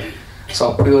வந்துருவாங்க. ஸோ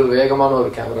அப்படி ஒரு வேகமான ஒரு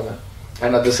cameraman.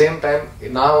 And at the same time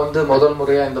நான் வந்து முதல்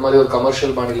முறையா இந்த மாதிரி ஒரு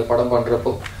கமர்ஷியல் பாணியில படம்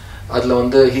பண்றப்போ அதுல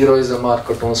வந்து ஹீரோயிசமா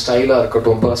இருக்கட்டும், ஸ்டைலா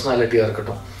இருக்கட்டும், பர்சனாலிட்டியா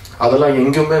இருக்கட்டும், அதெல்லாம்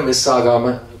எங்கேயுமே மிஸ்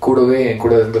ஆகாம கூடவே என்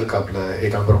கூட இருந்திருக்காப்ல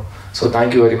Ekambaram. So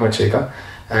thank you very much Eka.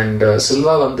 And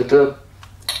Silva வந்துட்டு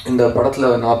இந்த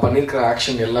படத்துல நான் பண்ணியிருக்கிற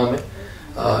ஆக்ஷன் எல்லாமே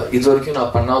இது வரைக்கும்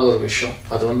நான் பண்ணாத ஒரு விஷயம்.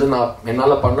 அது வந்து நான்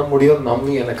என்னால் பண்ண முடியும்னு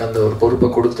நம்பி எனக்கு அந்த ஒரு பொறுப்பை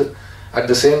கொடுத்து அட்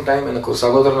த சேம் டைம் எனக்கு ஒரு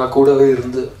சகோதரனா கூடவே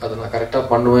இருந்து அதை நான் கரெக்டாக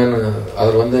பண்ணுவேன்னு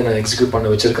அவர் வந்து என்னை எக்ஸிக்யூட் பண்ண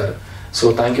வச்சிருக்காரு. So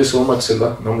thank you so much Silva.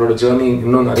 நம்மளோட ஜேர்னி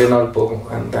இன்னும் நிறைய நாள் போகும்.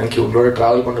 And thank you. உங்களோட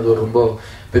ட்ராவல் பண்ணது ஒரு ரொம்ப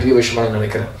பெரிய விஷயமா நான்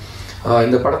நினைக்கிறேன்.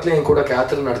 இந்த படத்துல என் கூட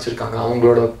கேத்தரின் நடிச்சிருக்காங்க.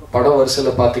 அவங்களோட படம்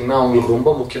வரிசையில் பார்த்தீங்கன்னா அவங்களுக்கு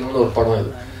ரொம்ப முக்கியமான ஒரு படம்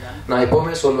இது. நான்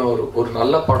எப்பவுமே சொல்லுவேன், ஒரு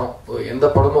நல்ல படம், எந்த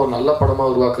படமும் ஒரு நல்ல படமா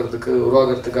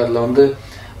உருவாக்குறதுக்கு அதுல வந்து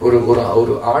ஒரு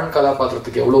ஒரு ஆண்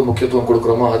கதாபாத்திரத்துக்கு எவ்வளவு முக்கியத்துவம்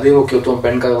கொடுக்குறோமோ அதே முக்கியத்துவம்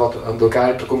பெண் கதாபாத்திரம் அந்த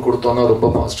கேரக்டருக்கும் கொடுத்தோம்னா ரொம்ப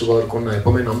பாசிட்டிவா இருக்கும்னு நான்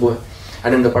எப்பவுமே நம்புவேன்.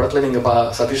 அண்ட் இந்த படத்துல நீங்க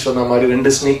சதீஷ் சொன்ன மாதிரி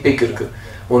 2 ஸ்னீக் பீக் இருக்கு.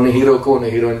 ஒன்னு ஹீரோக்கு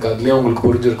ஒன்னு ஹீரோயினுக்கு. அதுலயும் உங்களுக்கு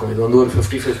புரிஞ்சிருக்கும் இது வந்து ஒரு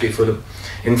 50-50 ஃபிலிம்.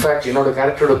 இன்ஃபேக்ட் என்னோட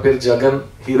கேரக்டரோட பேர் ஜகன்,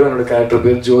 ஹீரோயினோட கேரக்டர்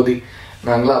பேர் ஜோதி.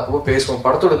 நாங்களா அப்போ பேசுவோம்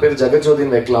படத்தோட பேர்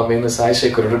ஜெகஜோதின்னு வைக்கலாமேன்னு சாய்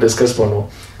சேகரோட டிஸ்கஸ் பண்ணுவோம்.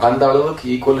 அந்த அளவுக்கு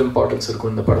ஈக்குவல் இம்பார்ட்டன்ஸ்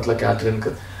இருக்கும் இந்த படத்துல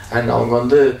கேத்ரினுக்கு. அண்ட் அவங்க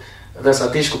வந்து அதான்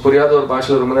சதீஷ்க்கு புரியாத ஒரு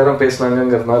பாஷையில் ரொம்ப நேரம்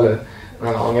பேசினாங்கிறதுனால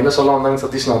அவங்க என்ன சொல்ல வந்தாங்க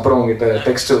சதீஷ் நான் அப்புறம் அவங்ககிட்ட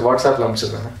டெக்ஸ்ட் வாட்ஸ்அப்ல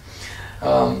அனுப்பிச்சிருந்தாங்க.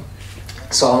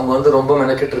 ஸோ அவங்க வந்து ரொம்ப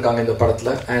மெனக்கிட்டு இருக்காங்க இந்த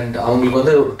படத்துல. அண்ட் அவங்களுக்கு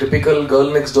வந்து ஒரு typical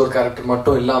girl next door character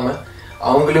மட்டும் இல்லாம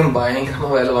அவங்களையும் பயங்கரமா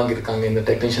வேலை வாங்கியிருக்காங்க இந்த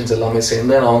டெக்னீஷியன்ஸ் எல்லாமே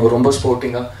சேர்ந்து. அவங்க ரொம்ப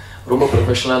ஸ்போர்ட்டிங்கா ரொம்ப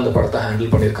ப்ரொஃபஷனலாக இந்த படத்தை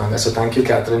ஹேண்டில் பண்ணியிருக்காங்க. So thank you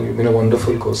Catherine, you been a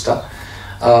wonderful Costa.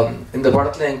 இந்த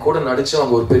படத்தில் என் கூட நடிச்சு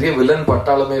அவங்க ஒரு பெரிய வில்லன்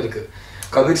பட்டாளமே இருக்கு.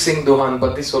 கபீர் சிங் துஹான்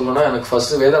பற்றி சொல்லணும்னா எனக்கு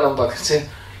ஃபர்ஸ்ட் வேதாளம் பார்க்கச்சு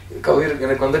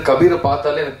எனக்கு வந்து கபீரை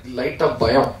பார்த்தாலே எனக்கு லைட்டாக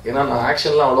பயம். ஏன்னா நான்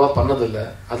ஆக்ஷன்லாம் அவ்வளோவா பண்ணதில்லை.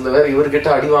 அதில் வேற இவர்கிட்ட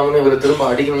அடி வாங்கணும் இவரை திரும்ப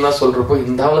அடிக்கணும்னா சொல்கிறப்போ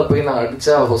இந்த ஆளை போய் நான்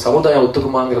அடித்தா சமுதாயம்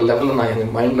ஒத்துக்குமாங்கிற லெவலில் நான்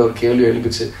என் மைண்டில் ஒரு கேள்வி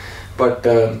எழுப்பிச்சு. பட்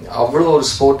அவ்வளோ ஒரு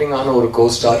ஸ்போர்ட்டிங்கான ஒரு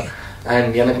கோஸ்டார்.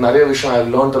 அண்ட் எனக்கு நிறைய விஷயம் ஐ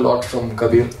learnt a lot from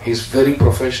Kabir. He is very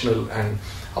professional. And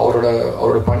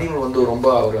அவரோட பணிவு வந்து ரொம்ப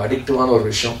ஒரு அடிக்டிவான ஒரு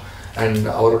விஷயம். அண்ட்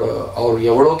அவர்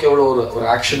எவ்வளோக்கு எவ்வளோ ஒரு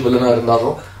ஆக்ஷன் வில்லனாக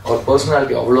இருந்தாலும் அவர்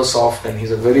பர்சனாலிட்டி அவ்வளோ soft. And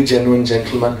he's a very genuine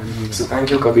gentleman. So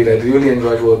thank you Kabir. I really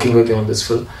enjoyed working with you on this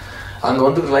film. அங்கே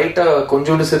வந்து லைட்டாக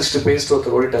கொஞ்சோண்டு சிரிச்சுட்டு பேசிட்டு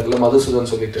ஒருத்தர் ஓடிட்டார்ல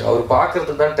மதுசூதன் சொல்லிட்டு, அவர்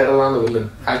பார்க்கறதுக்கு தான் டெரரான வில்லன்.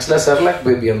 ஆக்சுவலாக செர்லாக்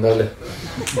பேபி இருந்தாலும்.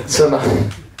 ஸோ நான்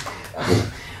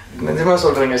நிஜமா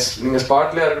சொல்றேங்க, நீங்க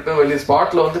ஸ்பாட்லயா இருக்கட்டும் வெளியே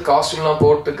ஸ்பாட்ல வந்து காஸ்டியூம்லாம்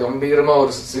போட்டு கம்பீரமா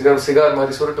ஒரு சிகார்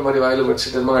மாதிரி சுருட்டு மாதிரி வாயில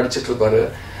வச்சுட்டு அடிச்சிட்டு இருப்பாரு.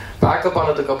 பேக்கப்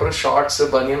ஆனதுக்கு அப்புறம் ஷார்ட்ஸ்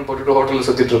பனியன் போட்டுட்டு ஹோட்டல்ல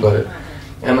சுத்திட்டு இருப்பாரு.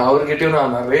 ஏன்னா அவர்கிட்டயும்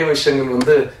நான் நிறைய விஷயங்கள்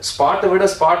வந்து ஸ்பாட்டை விட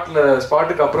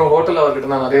ஸ்பாட்டுக்கு அப்புறம் ஹோட்டல் அவர்கிட்ட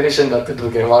நான் நிறைய விஷயம் கத்துட்டு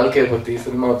இருக்கேன். வாழ்க்கையை பத்தி,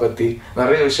 சினிமா பத்தி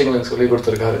நிறைய விஷயங்கள் எனக்கு சொல்லி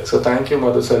கொடுத்துருக்காரு. ஸோ தேங்க்யூ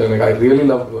மது சார். எனக்கு I really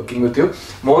love working with you.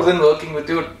 More then working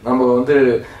with you, நம்ம வந்து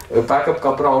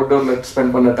பேக்கப்க்கு அப்புறம் அவுட்டோர்ல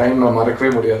ஸ்பெண்ட் பண்ண டைம் நான்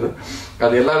மறக்கவே முடியாது.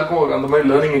 அது எல்லாருக்கும் ஒரு அந்த மாதிரி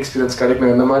லேர்னிங் எக்ஸ்பீரியன்ஸ்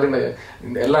கிடைக்கணும். இந்த மாதிரி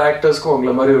எல்லா ஆக்டர்ஸ்க்கும்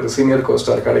உங்களை மாதிரி ஒரு சீனியர்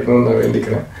கோஸ்டார் கிடைக்கணும்னு நான்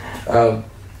வேண்டிக்கிறேன்.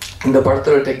 இந்த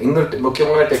படத்தோட இன்னொரு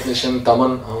முக்கியமான டெக்னீஷியன்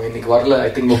தமன், அவன் இன்னைக்கு வரல. ஐ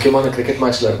திங்க் முக்கியமான கிரிக்கெட்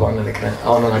மேட்ச்ல இருப்பான்னு நினைக்கிறேன்.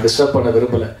 அவனை நான் டிஸ்டர்ப் பண்ண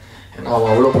விரும்பல. ஏன்னா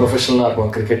அவன் அவ்வளோ ப்ரொஃபஷனலாக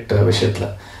இருப்பான் கிரிக்கெட் விஷயத்துல.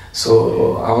 ஸோ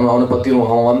அவனை பற்றியும்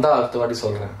அவன் வந்தால் அடுத்த வாட்டி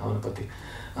சொல்கிறேன் அவனை பற்றி.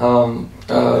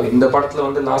 இந்த படத்தில்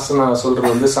வந்து லாஸ்ட் நான்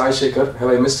சொல்கிறது வந்து Sai Sekar.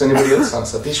 Have I missed anybody else?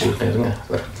 Satish விட்டேன் இருங்க.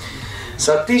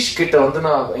 சதீஷ் கிட்ட வந்து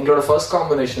நான் எங்களோட ஃபர்ஸ்ட்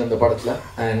காம்பினேஷன் இந்த படத்தில்.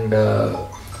 அண்ட்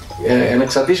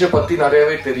எனக்கு சதீஷை பற்றி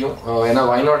நிறையவே தெரியும். ஏன்னா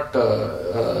வைநாட்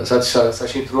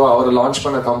சசி த்ரூ அவர் லான்ச்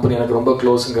பண்ண கம்பெனி எனக்கு ரொம்ப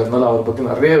க்ளோஸுங்கிறதுனால அவரை பற்றி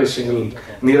நிறைய விஷயங்கள்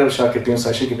நீரவ் ஷா கிட்டையும்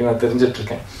சசி கிட்டையும் நான் தெரிஞ்சிட்டு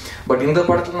இருக்கேன். பட் இந்த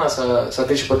படத்தில் நான்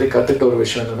சதீஷை பற்றி கற்றுக்கிட்ட ஒரு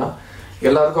விஷயம் என்னன்னா,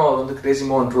 எல்லாருக்கும் அவர் வந்து கிரேசி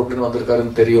மோகன் ட்ரூப்னு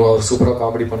வந்திருக்காருன்னு தெரியும். அவர் சூப்பராக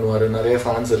காமெடி பண்ணுவார், நிறைய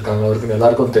ஃபேன்ஸ் இருக்காங்க அவருக்கு,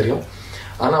 எல்லாருக்கும் தெரியும்.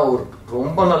 ஆனால் அவர்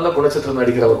ரொம்ப நல்ல குணச்சித்திரம்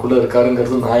நடிக்கிற அவருக்குள்ள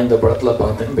இருக்காருங்கிறது நான் இந்த படத்தில்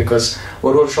பார்த்தேன். பிகாஸ்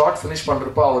ஒரு ஷார்ட் ஃபினிஷ்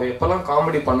பண்ணுறப்போ அவர் எப்பெல்லாம்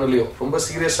காமெடி பண்ணலையோ ரொம்ப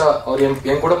சீரியஸாக அவர்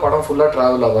என் கூட படம் ஃபுல்லாக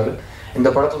ட்ராவல் ஆவார். இந்த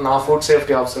படத்தில் நான் ஃபுட்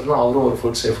சேஃப்டி ஆஃபீஸர்னா அவரும் ஒரு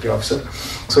ஃபுட் சேஃப்டி ஆஃபீஸர்.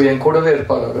 ஸோ என் கூடவே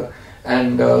இருப்பார் அவர்.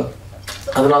 அண்ட்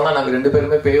அதனால தான் நாங்கள் 2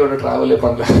 பேருமே பேயோட ட்ராவலே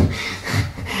பண்ணல.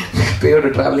 பேயோட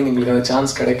ட்ராவலிங் எங்களுக்கு அந்த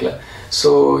சான்ஸ் கிடைக்கல. ஸோ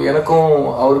எனக்கும்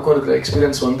அவருக்கும் இருக்கிற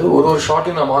எக்ஸ்பீரியன்ஸ் வந்து ஒரு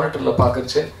ஷார்ட்டையும் நான் மானிட்டரில்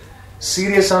பார்க்கறச்சு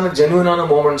சீரியஸான ஜென்யூனான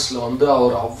மூமெண்ட்ஸில் வந்து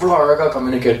அவர் அவ்வளோ அழகாக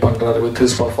கம்யூனிகேட் பண்ணுறாரு with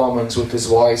his performance, with his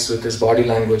voice, with his body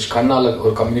language, கண்ணால்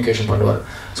ஒரு கம்யூனிகேஷன் பண்ணுவார்.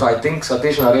 ஸோ ஐ திங்க்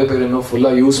சதீஷ் நிறைய பேர் இன்னும்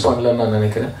ஃபுல்லாக யூஸ் பண்ணலன்னு நான்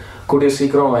நினைக்கிறேன். கூடிய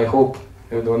சீக்கிரம் ஐ ஹோப்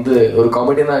இது வந்து ஒரு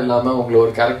காமெடியனாக இல்லாமல் உங்களை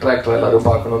ஒரு கேரக்டர் ஆக்டர் எல்லாரும்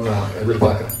பார்க்கணும்னு நான்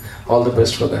எதிர்பார்க்குறேன். All the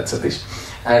best for that Satish.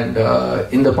 And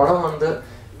இந்த படம் வந்து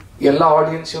எல்லா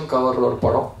ஆடியன்ஸையும் கவர்ற ஒரு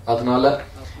படம். அதனால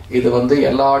இது வந்து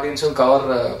எல்லா ஆடியன்ஸும்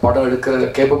கவர்ற படம் எடுக்கிற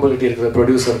கேப்பபிலிட்டி இருக்கிற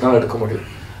ப்ரொடியூசர் தான் எடுக்க முடியும்.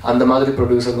 அந்த மாதிரி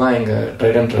ப்ரொடியூசர் தான் எங்கள்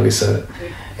ட்ரைடன்ட் ரவி சார்.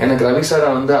 எனக்கு ரவி சாரை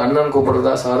வந்து அண்ணன்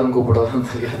கூப்பிடுறதா சாருன்னு கூப்பிடுறதான்னு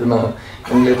தெரியாது. நான்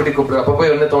உங்களை எப்படி கூப்பிடுறேன், அப்போ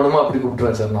போய் என்ன தோணுமோ அப்படி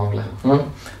கூப்பிட்டுருவேன் சார் நான் உங்களை.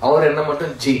 அவர் என்ன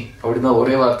மட்டும் ஜி அப்படின்னா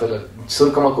ஒரே வார்த்தையில்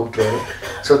சுருக்கமாக கூப்பிட்டுருவாரு.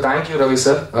 So thank you Ravi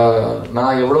sir.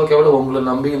 நான் எவ்வளோக்கு எவ்வளோ உங்களை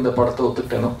நம்பி இந்த படத்தை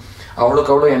ஒத்துக்கிட்டேனோ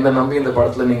அவ்வளோக்கு அவ்வளோ என்ன நம்பி இந்த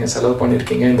படத்தில் நீங்கள் செலவு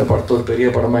பண்ணியிருக்கீங்க. இந்த படத்தை ஒரு பெரிய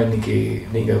படமாக இன்னைக்கு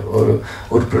நீங்கள்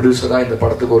ஒரு ப்ரொடியூசராக இந்த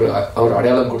படத்துக்கு ஒரு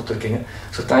அடையாளம் கொடுத்துருக்கீங்க.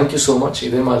 So thank you so much.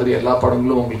 இதே மாதிரி எல்லா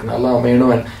படங்களும் உங்களுக்கு நல்லா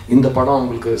அமையணும். அண்ட் இந்த படம்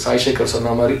உங்களுக்கு சாய் சேகர்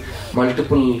சொன்ன மாதிரி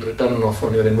multiple return of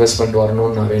your investment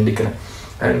வரணும்னு நான் வேண்டிக்கிறேன்.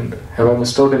 And have I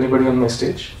missed out anybody on my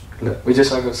stage? இல்லை, Vijay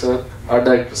Sagar sir, art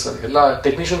director sir, எல்லா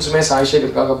டெக்னீஷியன்ஸுமே சாய்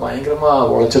சேகருக்காக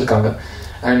பயங்கரமாக உழைச்சிருக்காங்க.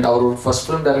 அண்ட் அவர் ஒரு ஃபர்ஸ்ட்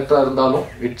ஃபிலிம் டைரக்டராக இருந்தாலும்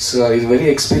it's very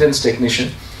experience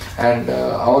technician. And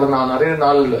அவரை நான் நிறைய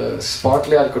நாள்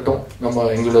ஸ்பாட்லேயா இருக்கட்டும், நம்ம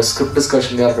எங்களோட ஸ்கிரிப்ட்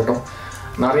டிஸ்கஷன்லேயா இருக்கட்டும்,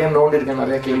 நிறைய நோண்டிருக்கேன்,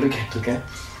 நிறைய கேள்வி கேட்டிருக்கேன்.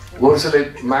 ஒரு சில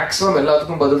மேக்ஸிமம்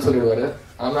எல்லாத்துக்கும் பதில் சொல்லிடுவாரு.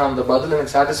 ஆனால் அந்த பதில்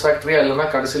எனக்கு சாட்டிஸ்ஃபேக்டரியா இல்லைன்னா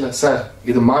கடைசியில் சார்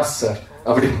இது மாஸ் சார்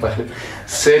அப்படின்பாரு.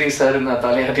 சரி சார் நான்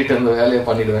தலையாட்டிட்டு அந்த வேலையை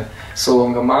பண்ணிடுவேன். ஸோ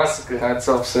உங்கள் மாஸுக்கு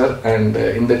ஹேட்ஸ் ஆஃப் சார். அண்ட்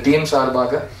இந்த டீம்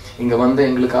சார்பாக இங்கே வந்து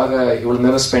எங்களுக்காக இவ்வளோ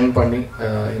நேரம் ஸ்பெண்ட் பண்ணி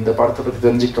இந்த படத்தை பற்றி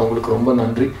தெரிஞ்சுக்கிட்ட உங்களுக்கு ரொம்ப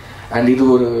நன்றி. அண்ட் இது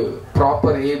ஒரு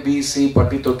ப்ராப்பர் ஏபிசி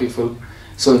பட்டி தொட்டி ஃபில்ம்.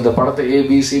 ஸோ இந்த படத்தை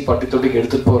ஏபிசி பட்டி தொட்டிக்கு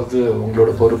எடுத்துகிட்டு போகிறது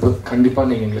உங்களோட பொறுப்பு. கண்டிப்பாக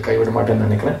நீங்கள் எங்களை கைவிட மாட்டேன்னு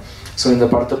நினைக்கிறேன். ஸோ இந்த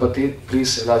படத்தை பற்றி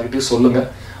ப்ளீஸ் எல்லாருக்கிட்டையும் சொல்லுங்கள்.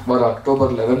 வர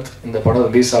அக்டோபர் 11th இந்த படம்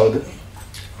ரிலீஸ் ஆகுது.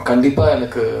 கண்டிப்பாக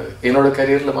எனக்கு என்னோட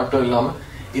கரியரில் மட்டும் இல்லாமல்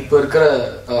இப்போ இருக்கிற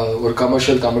ஒரு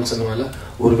கமர்ஷியல் தமிழ் சினிமாவில்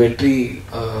ஒரு வெற்றி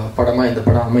படமாக இந்த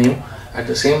படம் அமையும்.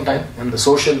 அட் த சேம் டைம் இந்த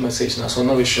சோஷியல் மெசேஜ் நான்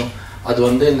சொன்ன விஷயம் அது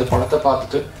வந்து இந்த படத்தை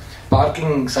பார்த்துட்டு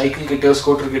பார்க்கிங் சைக்கிள் கிட்டேயோ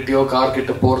ஸ்கூட்டர் கிட்டேயோ கார்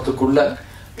கிட்ட போகிறதுக்குள்ள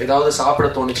ஏதாவது சாப்பிட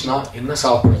தோணுச்சுன்னா என்ன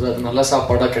சாப்பிடுறது, அது நல்ல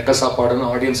சாப்பாடா கெட்ட சாப்பாடுன்னு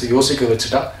ஆடியன்ஸை யோசிக்க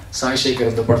வச்சுட்டா சாய்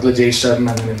சேகர் இந்த படத்தில் ஜெயிச்சிட்டாருன்னு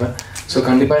நான் நினைப்பேன். ஸோ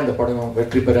கண்டிப்பாக இந்த படம்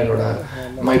வெற்றி பெற என்னோட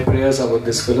my prayers about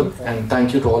this film. And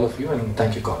thank you to all of you and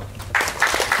thank you God.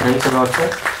 Thanks a lot, sir.